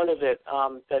huge part of it,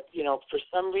 that, for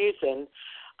some reason,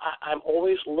 I'm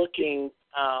always looking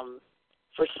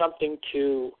for something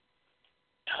to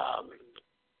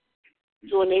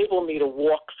enable me to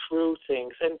walk through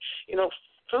things. And,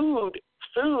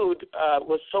 food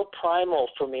was so primal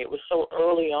for me. It was so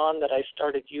early on that I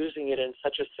started using it in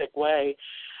such a sick way,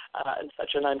 in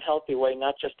such an unhealthy way,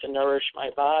 not just to nourish my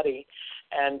body.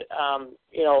 And,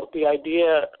 the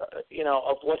idea,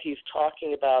 of what he's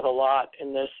talking about a lot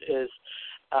in this is,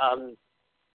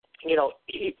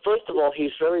 first of all,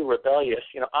 he's very rebellious.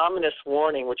 Ominous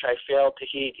warning, which I failed to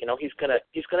heed. He's gonna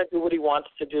do what he wants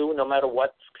to do, no matter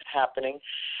what's happening.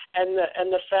 And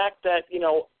the fact that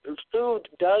food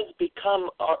does become,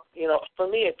 for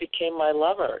me, it became my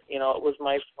lover. It was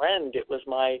my friend. It was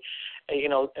my,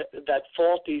 that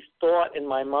faulty thought in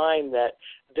my mind that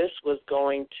this was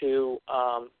going to,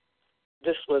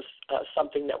 this was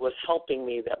something that was helping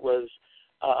me, that was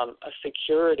a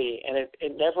security, and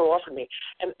it never offered me.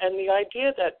 And the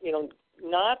idea that,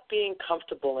 not being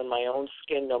comfortable in my own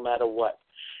skin no matter what,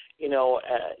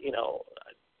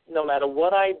 no matter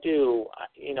what I do,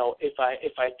 if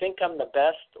I think I'm the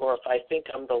best or if I think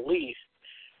I'm the least,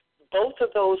 both of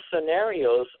those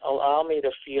scenarios allow me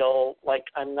to feel like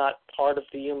I'm not part of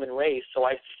the human race. So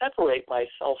I separate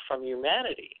myself from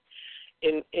humanity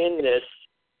in this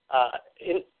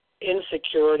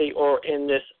insecurity or in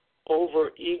this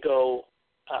over-ego,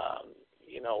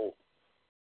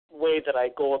 way that I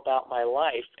go about my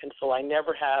life. And so I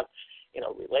never have,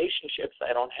 relationships.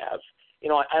 I don't have,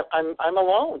 I'm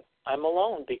alone. I'm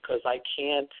alone because I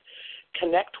can't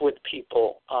connect with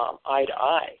people eye to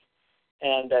eye.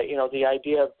 And, the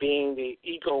idea of being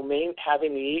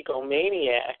having the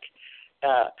egomaniac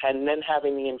and then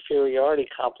having the inferiority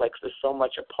complex is so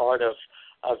much a part of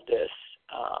this.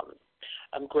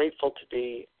 I'm grateful to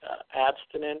be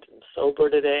abstinent and sober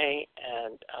today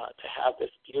and to have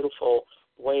this beautiful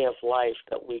way of life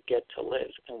that we get to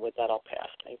live. And with that, I'll pass.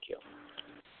 Thank you.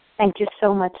 Thank you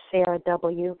so much, Sarah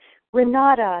W.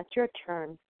 Renata, it's your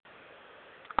turn.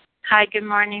 Hi, good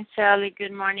morning, Sally.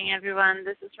 Good morning, everyone.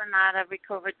 This is Renata,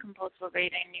 recovered compulsive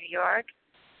overeater in New York.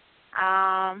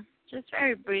 Just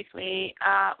very briefly,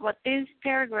 what these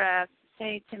paragraphs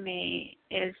say to me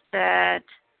is that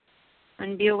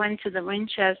when Bill went to the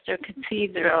Winchester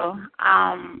Cathedral,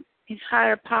 his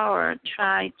higher power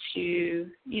tried to,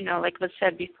 like was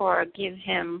said before, give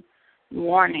him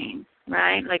warning,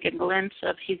 right? Like a glimpse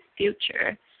of his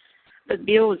future. But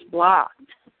Bill was blocked.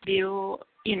 Bill,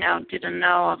 didn't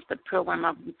know of the program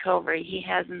of recovery. He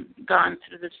hasn't gone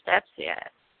through the steps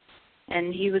yet.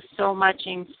 And he was so much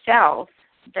in self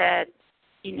that,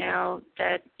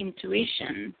 that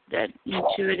intuition, that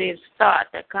intuitive thought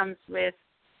that comes with,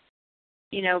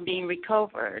 being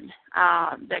recovered,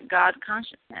 that God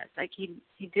consciousness, like he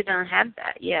didn't have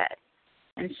that yet.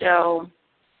 And so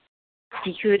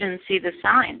he couldn't see the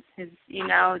signs.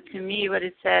 To me what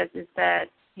it says is that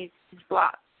he's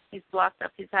blocked. He's blocked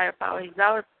up his higher power.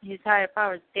 His higher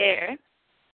power is there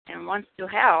and wants to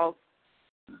help.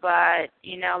 But,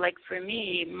 like for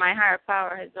me, my higher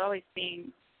power has always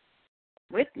been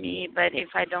with me. But if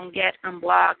I don't get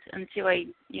unblocked until I,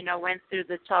 went through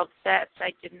the 12 steps,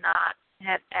 I did not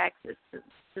have access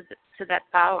to that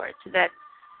power, to that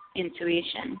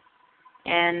intuition.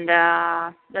 And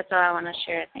that's all I want to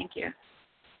share. Thank you.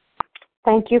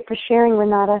 Thank you for sharing,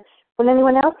 Renata. Would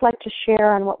anyone else like to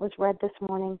share on what was read this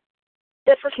morning?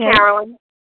 This is Kim? Carolyn.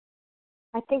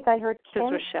 I think I heard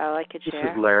Kim. This is Rochelle. I could share.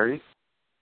 This is Larry.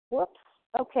 Whoops.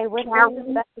 Okay, we're going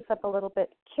to back this up a little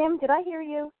bit. Kim, did I hear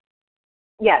you?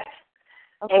 Yes.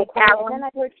 Okay, and Carolyn. And then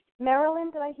I heard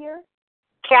Marilyn, did I hear?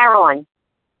 Carolyn.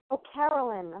 Oh,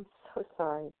 Carolyn. I'm so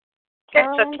sorry. That's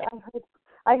Carolyn, okay.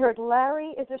 I heard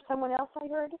Larry. Is there someone else I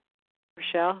heard?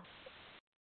 Rochelle.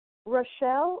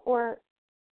 Rochelle, or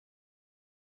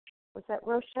was that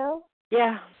Rochelle?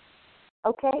 Yeah.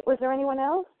 Okay. Was there anyone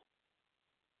else?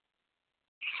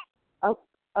 Oh,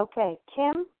 okay.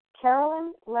 Kim,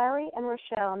 Carolyn, Larry, and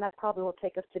Rochelle, and that probably will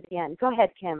take us to the end. Go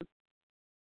ahead, Kim.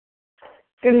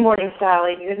 Good morning,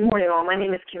 Sally. Good morning, all. My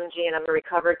name is Kim G, and I'm a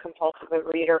recovered compulsive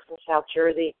overeater from South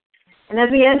Jersey. And as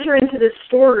we enter into this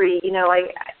story,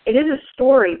 it is a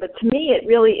story, but to me it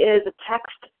really is a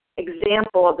text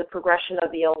example of the progression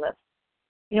of the illness.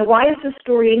 Why is this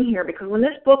story in here? Because when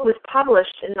this book was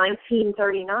published in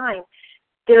 1939,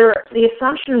 the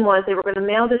assumption was they were going to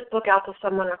mail this book out to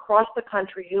someone across the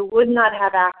country who would not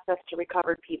have access to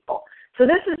recovered people. So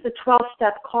this is the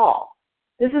 12-step call.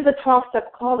 This is a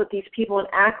 12-step call that these people in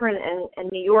Akron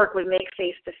and New York would make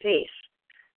face-to-face.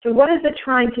 So what is it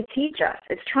trying to teach us?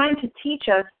 It's trying to teach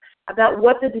us about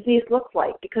what the disease looks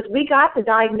like, because we got the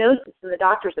diagnosis in the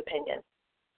doctor's opinion.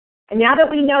 And now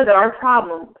that we know that our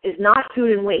problem is not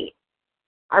food and weight,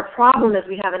 our problem is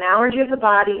we have an allergy of the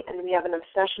body and we have an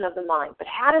obsession of the mind. But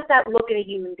how does that look in a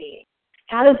human being?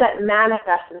 How does that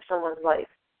manifest in someone's life?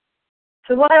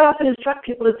 So what I often instruct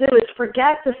people to do is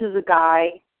forget this is a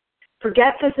guy,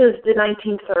 forget this is the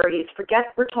 1930s, forget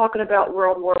we're talking about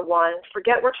World War I,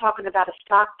 forget we're talking about a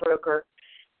stockbroker.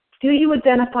 Do you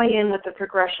identify in with the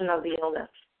progression of the illness?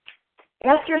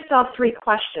 Ask yourself 3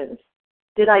 questions.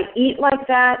 Did I eat like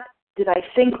that? Did I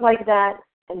think like that?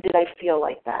 And did I feel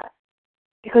like that?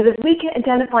 Because if we can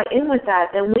identify in with that,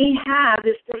 then we have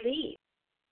this disease.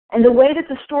 And the way that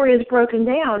the story is broken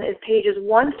down is pages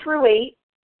 1 through 8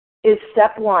 is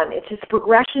step 1. It's his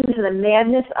progression to the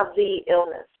madness of the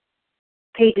illness.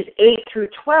 Pages 8 through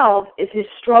 12 is his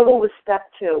struggle with step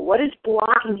 2. What is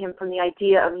blocking him from the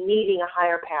idea of needing a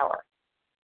higher power?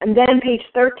 And then page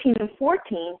 13 and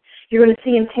 14, you're going to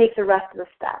see him take the rest of the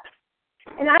steps.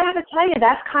 And I have to tell you,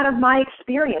 that's kind of my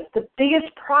experience. The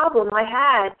biggest problem I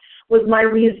had was my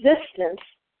resistance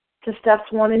to steps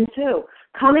 1 and 2,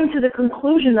 coming to the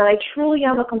conclusion that I truly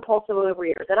am a compulsive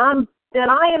overeater,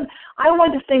 I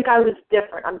wanted to think I was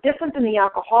different. I'm different than the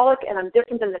alcoholic, and I'm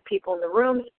different than the people in the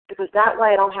rooms, because that way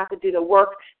I don't have to do the work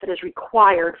that is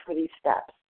required for these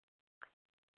steps.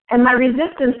 And my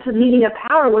resistance to needing a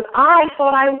power was I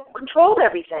thought I controlled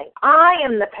everything. I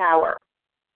am the power.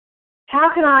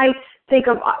 How can I think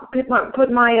of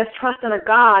put my trust in a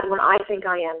God when I think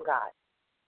I am God?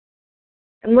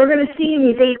 And we're going to see in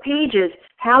these 8 pages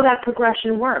how that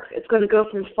progression works. It's going to go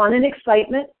from fun and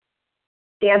excitement,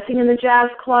 dancing in the jazz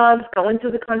clubs, going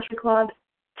to the country clubs,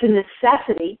 to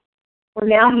necessity, where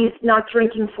now he's not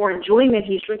drinking for enjoyment,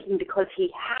 he's drinking because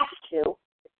he has to,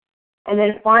 and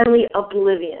then finally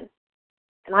oblivion.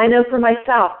 And I know for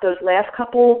myself, those last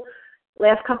couple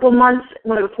months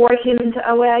before I came into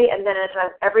OA, and then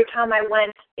every time I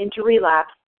went into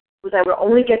relapse, was I would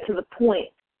only get to the point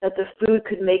that the food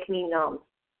could make me numb.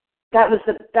 That was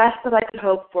the best that I could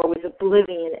hope for, was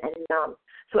oblivion and numb.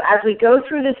 So as we go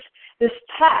through this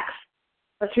text,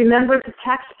 let's remember the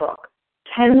textbook.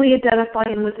 Can we identify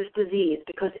him with this disease?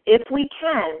 Because if we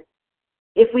can,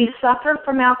 if we suffer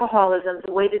from alcoholism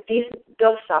the way that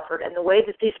Bill suffered and the way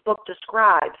that this book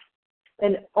describes,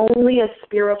 then only a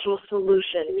spiritual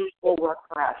solution will work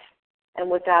for us. And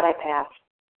with that, I pass.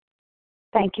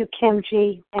 Thank you, Kim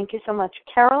G. Thank you so much.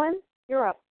 Carolyn, you're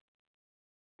up.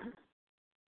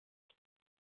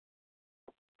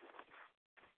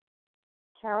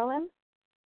 Carolyn?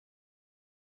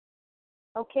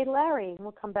 Okay, Larry.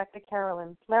 We'll come back to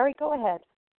Carolyn. Larry, go ahead.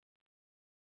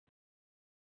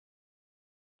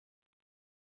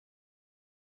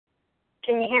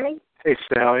 Can you hear me? Hey,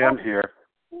 Sally, I'm here.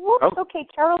 Whoops. Oh. Okay,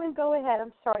 Carolyn, go ahead.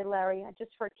 I'm sorry, Larry. I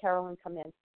just heard Carolyn come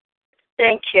in.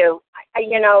 Thank you.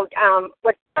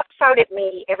 What pops out at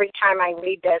me every time I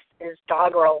read this is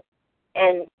doggerel.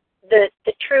 And the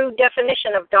true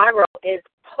definition of doggerel is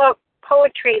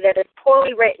poetry that is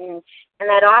poorly written and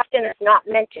that often is not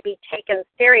meant to be taken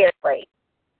seriously.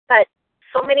 But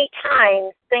so many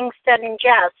times, things said in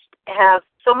jest have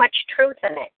so much truth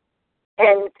in it.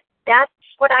 And that's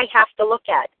what I have to look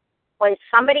at. When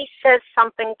somebody says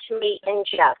something to me in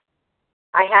jest,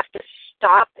 I have to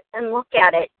stop and look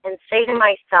at it and say to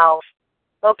myself,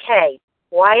 okay,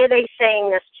 why are they saying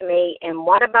this to me, and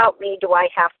what about me do I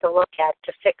have to look at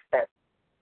to fix this?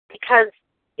 Because,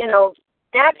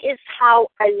 that is how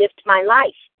I lived my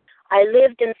life. I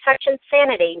lived in such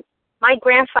insanity. My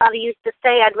grandfather used to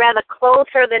say I'd rather clothe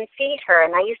her than feed her,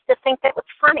 and I used to think that was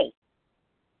funny.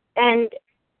 And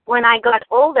when I got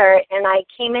older and I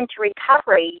came into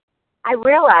recovery, I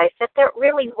realized that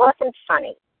really wasn't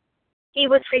funny. He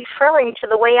was referring to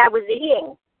the way I was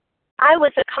eating. I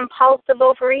was a compulsive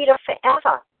overeater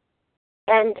forever.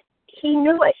 And he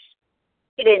knew it.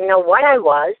 He didn't know what I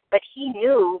was, but he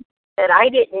knew that I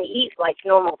didn't eat like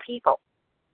normal people.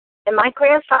 And my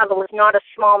grandfather was not a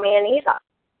small man either.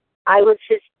 I was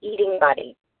his eating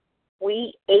buddy.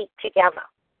 We ate together.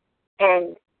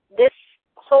 And this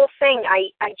whole thing,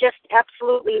 I just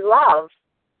absolutely love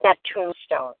that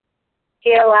tombstone.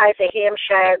 Here lies a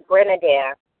Hampshire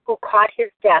grenadier who caught his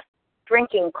death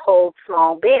drinking cold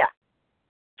small beer.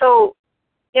 So,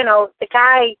 the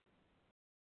guy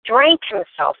drank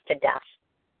himself to death.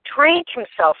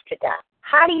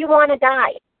 How do you want to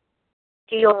die?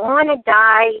 Do you want to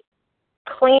die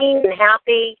clean and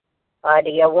happy, or do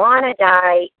you want to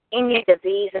die in your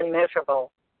disease and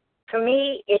miserable? For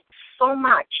me, it's so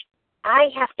much. I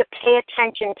have to pay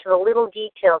attention to the little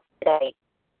details today.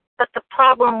 But the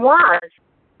problem was,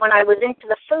 when I was into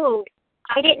the food,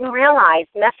 I didn't realize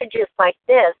messages like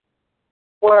this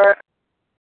were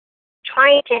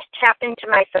trying to tap into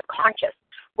my subconscious,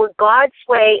 were God's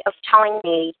way of telling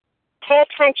me, pay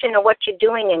attention to what you're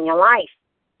doing in your life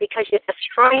because you're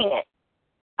destroying it.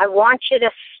 I want you to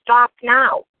stop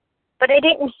now. But I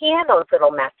didn't hear those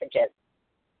little messages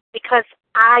because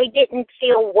I didn't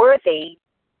feel worthy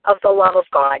of the love of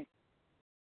God.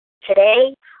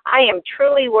 Today, I am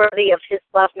truly worthy of His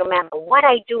love no matter what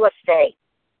I do or say.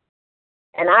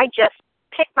 And I just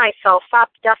pick myself up,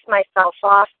 dust myself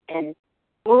off, and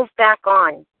move back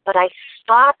on. But I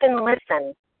stop and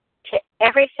listen to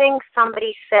everything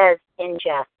somebody says in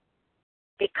jest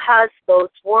because those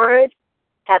words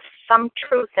have some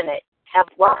truth in it, have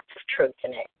lots of truth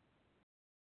in it.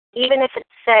 Even if it's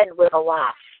said with a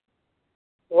laugh,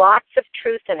 lots of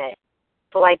truth in it.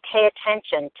 So I pay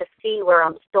attention to see where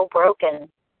I'm still broken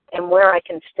and where I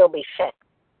can still be fixed.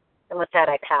 And with that,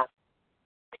 I pass.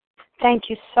 Thank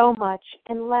you so much.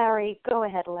 And Larry, go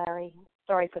ahead, Larry.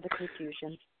 Sorry for the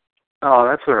confusion. Oh,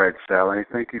 that's all right, Sally.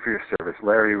 Thank you for your service.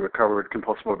 Larry, recovered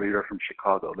compulsive overeater from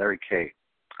Chicago. Larry K.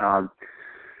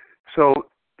 So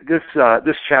this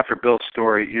chapter, Bill's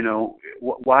story,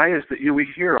 why is that? We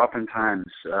hear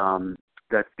oftentimes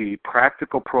that the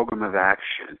practical program of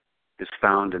action is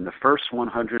found in the first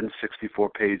 164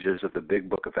 pages of the Big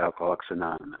Book of Alcoholics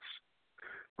Anonymous,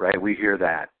 right? We hear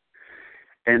that.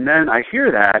 And then I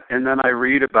hear that, and then I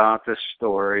read about this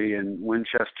story in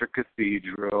Winchester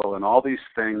Cathedral and all these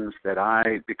things that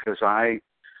because I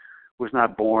was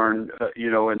not born,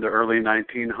 in the early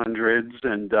 1900s,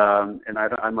 and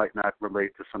I might not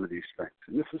relate to some of these things.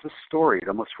 And this is a story. It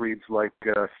almost reads like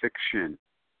fiction.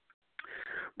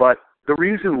 But the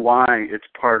reason why it's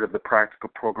part of the practical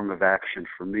program of action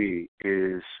for me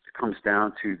comes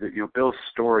down to that, Bill's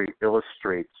story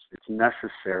illustrates, it's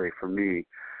necessary for me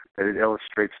that it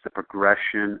illustrates the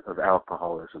progression of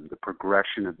alcoholism, the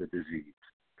progression of the disease.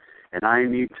 And I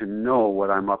need to know what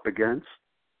I'm up against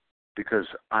because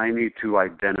I need to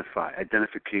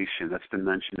identification. That's been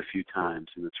mentioned a few times,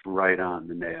 and it's right on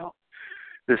the nail.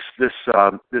 This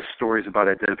story is about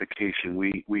identification.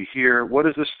 We hear, what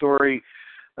does the story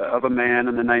of a man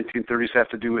in the 1930s have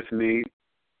to do with me?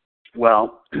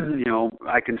 Well,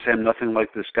 I can say I'm nothing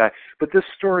like this guy. But this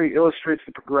story illustrates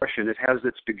the progression. It has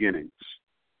its beginnings.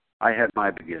 I had my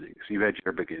beginnings. You had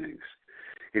your beginnings.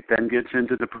 It then gets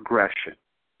into the progression.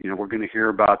 We're going to hear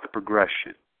about the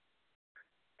progression.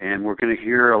 And we're going to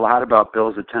hear a lot about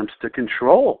Bill's attempts to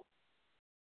control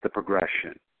the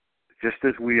progression, just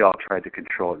as we all tried to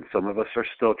control it. And some of us are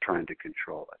still trying to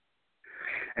control it.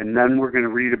 And then we're going to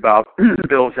read about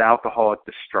Bill's alcoholic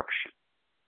destruction.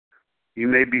 You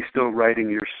may be still writing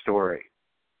your story.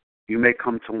 You may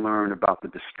come to learn about the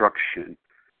destruction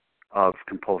of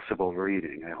compulsive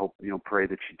overeating. I hope, pray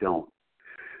that you don't.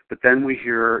 But then we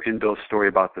hear in Bill's story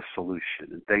about the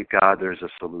solution. And thank God there's a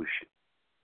solution.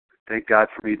 Thank God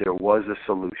for me there was a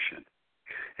solution.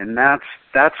 And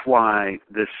that's why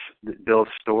Bill's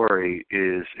story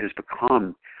is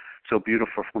become so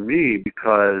beautiful for me,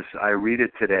 because I read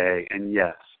it today and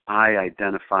yes, I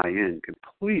identify in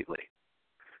completely.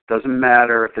 Doesn't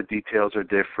matter if the details are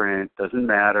different. Doesn't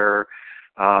matter,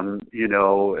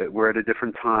 we're at a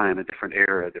different time, a different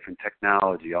era, a different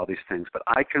technology, all these things. But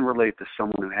I can relate to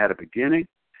someone who had a beginning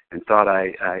and thought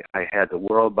I had the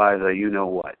world by the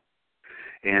you-know-what.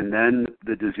 And then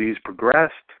the disease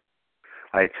progressed.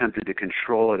 I attempted to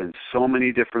control it in so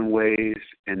many different ways,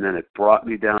 and then it brought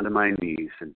me down to my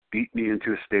knees and beat me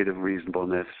into a state of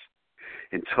reasonableness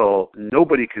until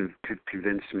nobody could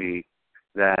convince me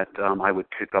that I would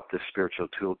pick up the spiritual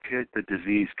toolkit. The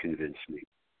disease convinced me.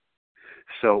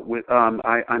 So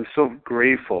I'm so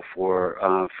grateful for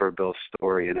Bill's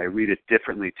story, and I read it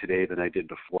differently today than I did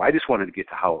before. I just wanted to get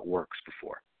to how it works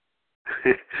before.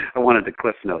 I wanted the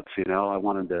cliff notes, I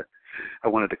wanted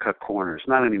to cut corners.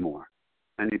 Not anymore.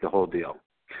 I need the whole deal.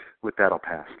 With that, I'll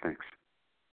pass. Thanks.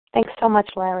 Thanks so much,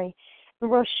 Larry.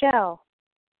 Rochelle.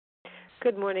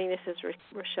 Good morning. This is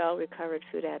Rochelle, recovered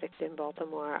food addict in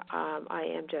Baltimore. I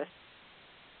am just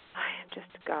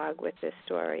agog with this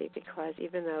story, because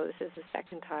even though this is the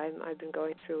second time I've been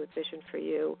going through with Vision for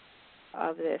You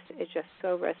of this, it just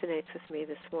so resonates with me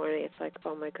this morning. It's like,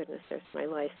 oh my goodness, there's my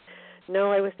life.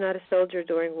 No, I was not a soldier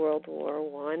during World War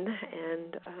I,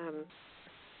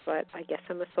 but I guess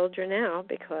I'm a soldier now,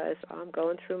 because I'm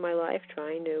going through my life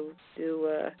trying to do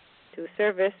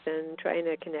service and trying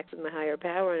to connect with my higher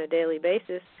power on a daily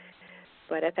basis.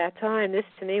 But at that time, this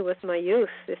to me was my youth.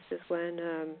 This is when,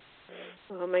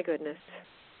 oh my goodness,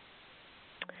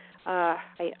 I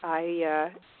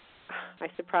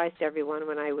surprised everyone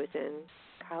when I was in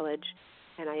college,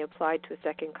 and I applied to a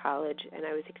second college, and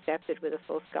I was accepted with a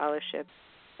full scholarship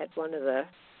at one of the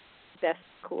best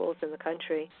schools in the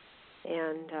country.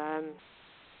 And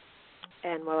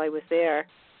while I was there,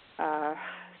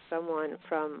 someone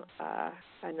from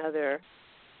another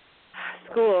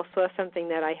school saw something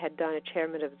that I had done, a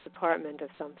chairman of the department of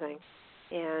something,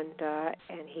 and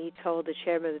he told the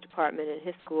chairman of the department in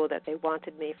his school that they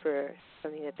wanted me for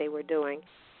something that they were doing,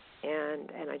 and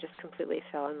I just completely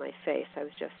fell on my face. I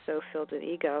was just so filled with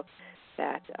ego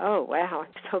that, oh wow,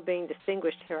 I'm still being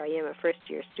distinguished. Here I am, a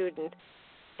first-year student,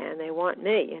 and they want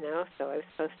me, So I was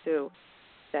supposed to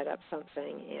set up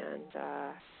something, and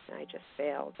I just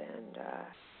failed, and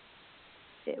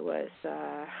it was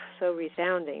so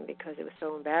resounding because it was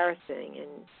so embarrassing,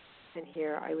 and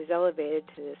here I was elevated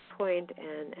to this point,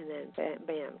 and then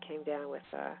bam, came down with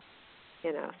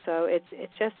So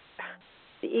it's just,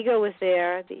 the ego was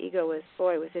there. The ego was,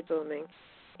 boy, was it booming,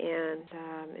 and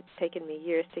it's taken me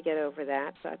years to get over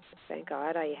that, but thank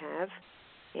God I have.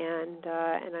 And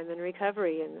I'm in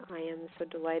recovery, and I am so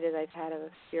delighted I've had a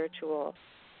spiritual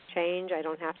change. I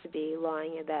don't have to be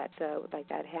lying in that like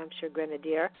that Hampshire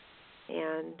Grenadier,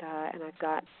 and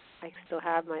I still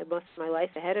have most of my life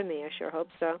ahead of me. I sure hope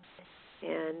so.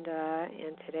 And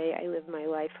today I live my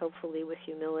life hopefully with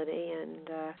humility and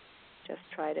just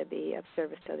try to be of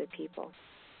service to other people.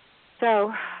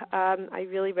 So I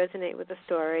really resonate with the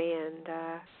story,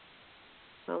 and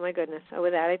oh, my goodness. Oh,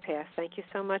 with that, I pass. Thank you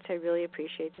so much. I really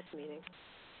appreciate this meeting.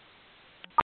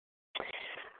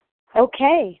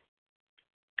 Okay.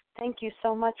 Thank you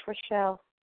so much, Rochelle.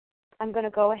 I'm going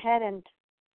to go ahead and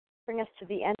bring us to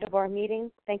the end of our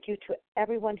meeting. Thank you to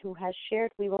everyone who has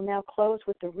shared. We will now close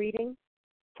with the reading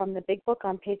from the Big Book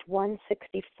on page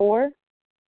 164,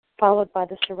 followed by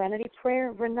the Serenity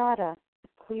Prayer. Renata,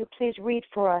 will you please read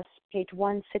for us page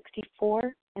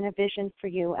 164 and A Vision for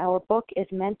You? Our book is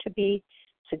meant to be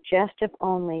suggestive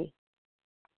only.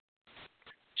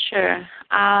 Sure.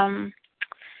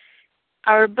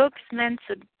 Our book is meant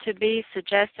to be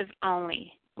suggestive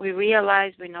only. We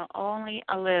realize we know only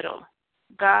a little.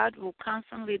 God will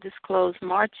constantly disclose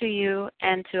more to you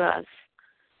and to us.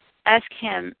 Ask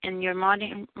Him in your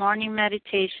morning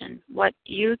meditation what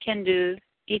you can do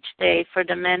each day for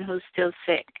the man who's still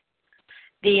sick.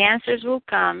 The answers will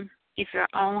come if your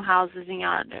own house is in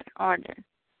order.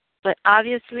 But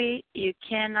obviously, you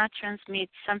cannot transmit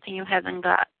something you haven't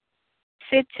got.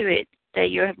 See to it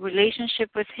that your relationship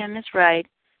with Him is right,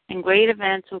 and great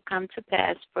events will come to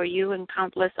pass for you and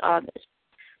countless others.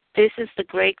 This is the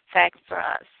great fact for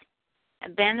us.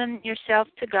 Abandon yourself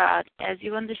to God as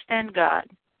you understand God.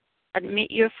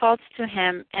 Admit your faults to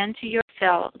him and to your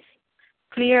fellows.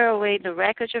 Clear away the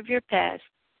wreckage of your past.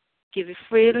 Give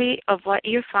freely of what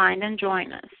you find and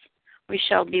join us. We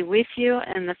shall be with you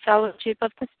in the fellowship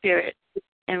of the Spirit,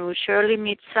 and will surely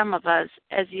meet some of us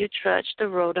as you trudge the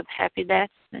road of happy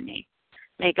destiny.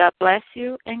 May God bless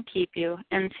you and keep you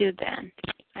until then.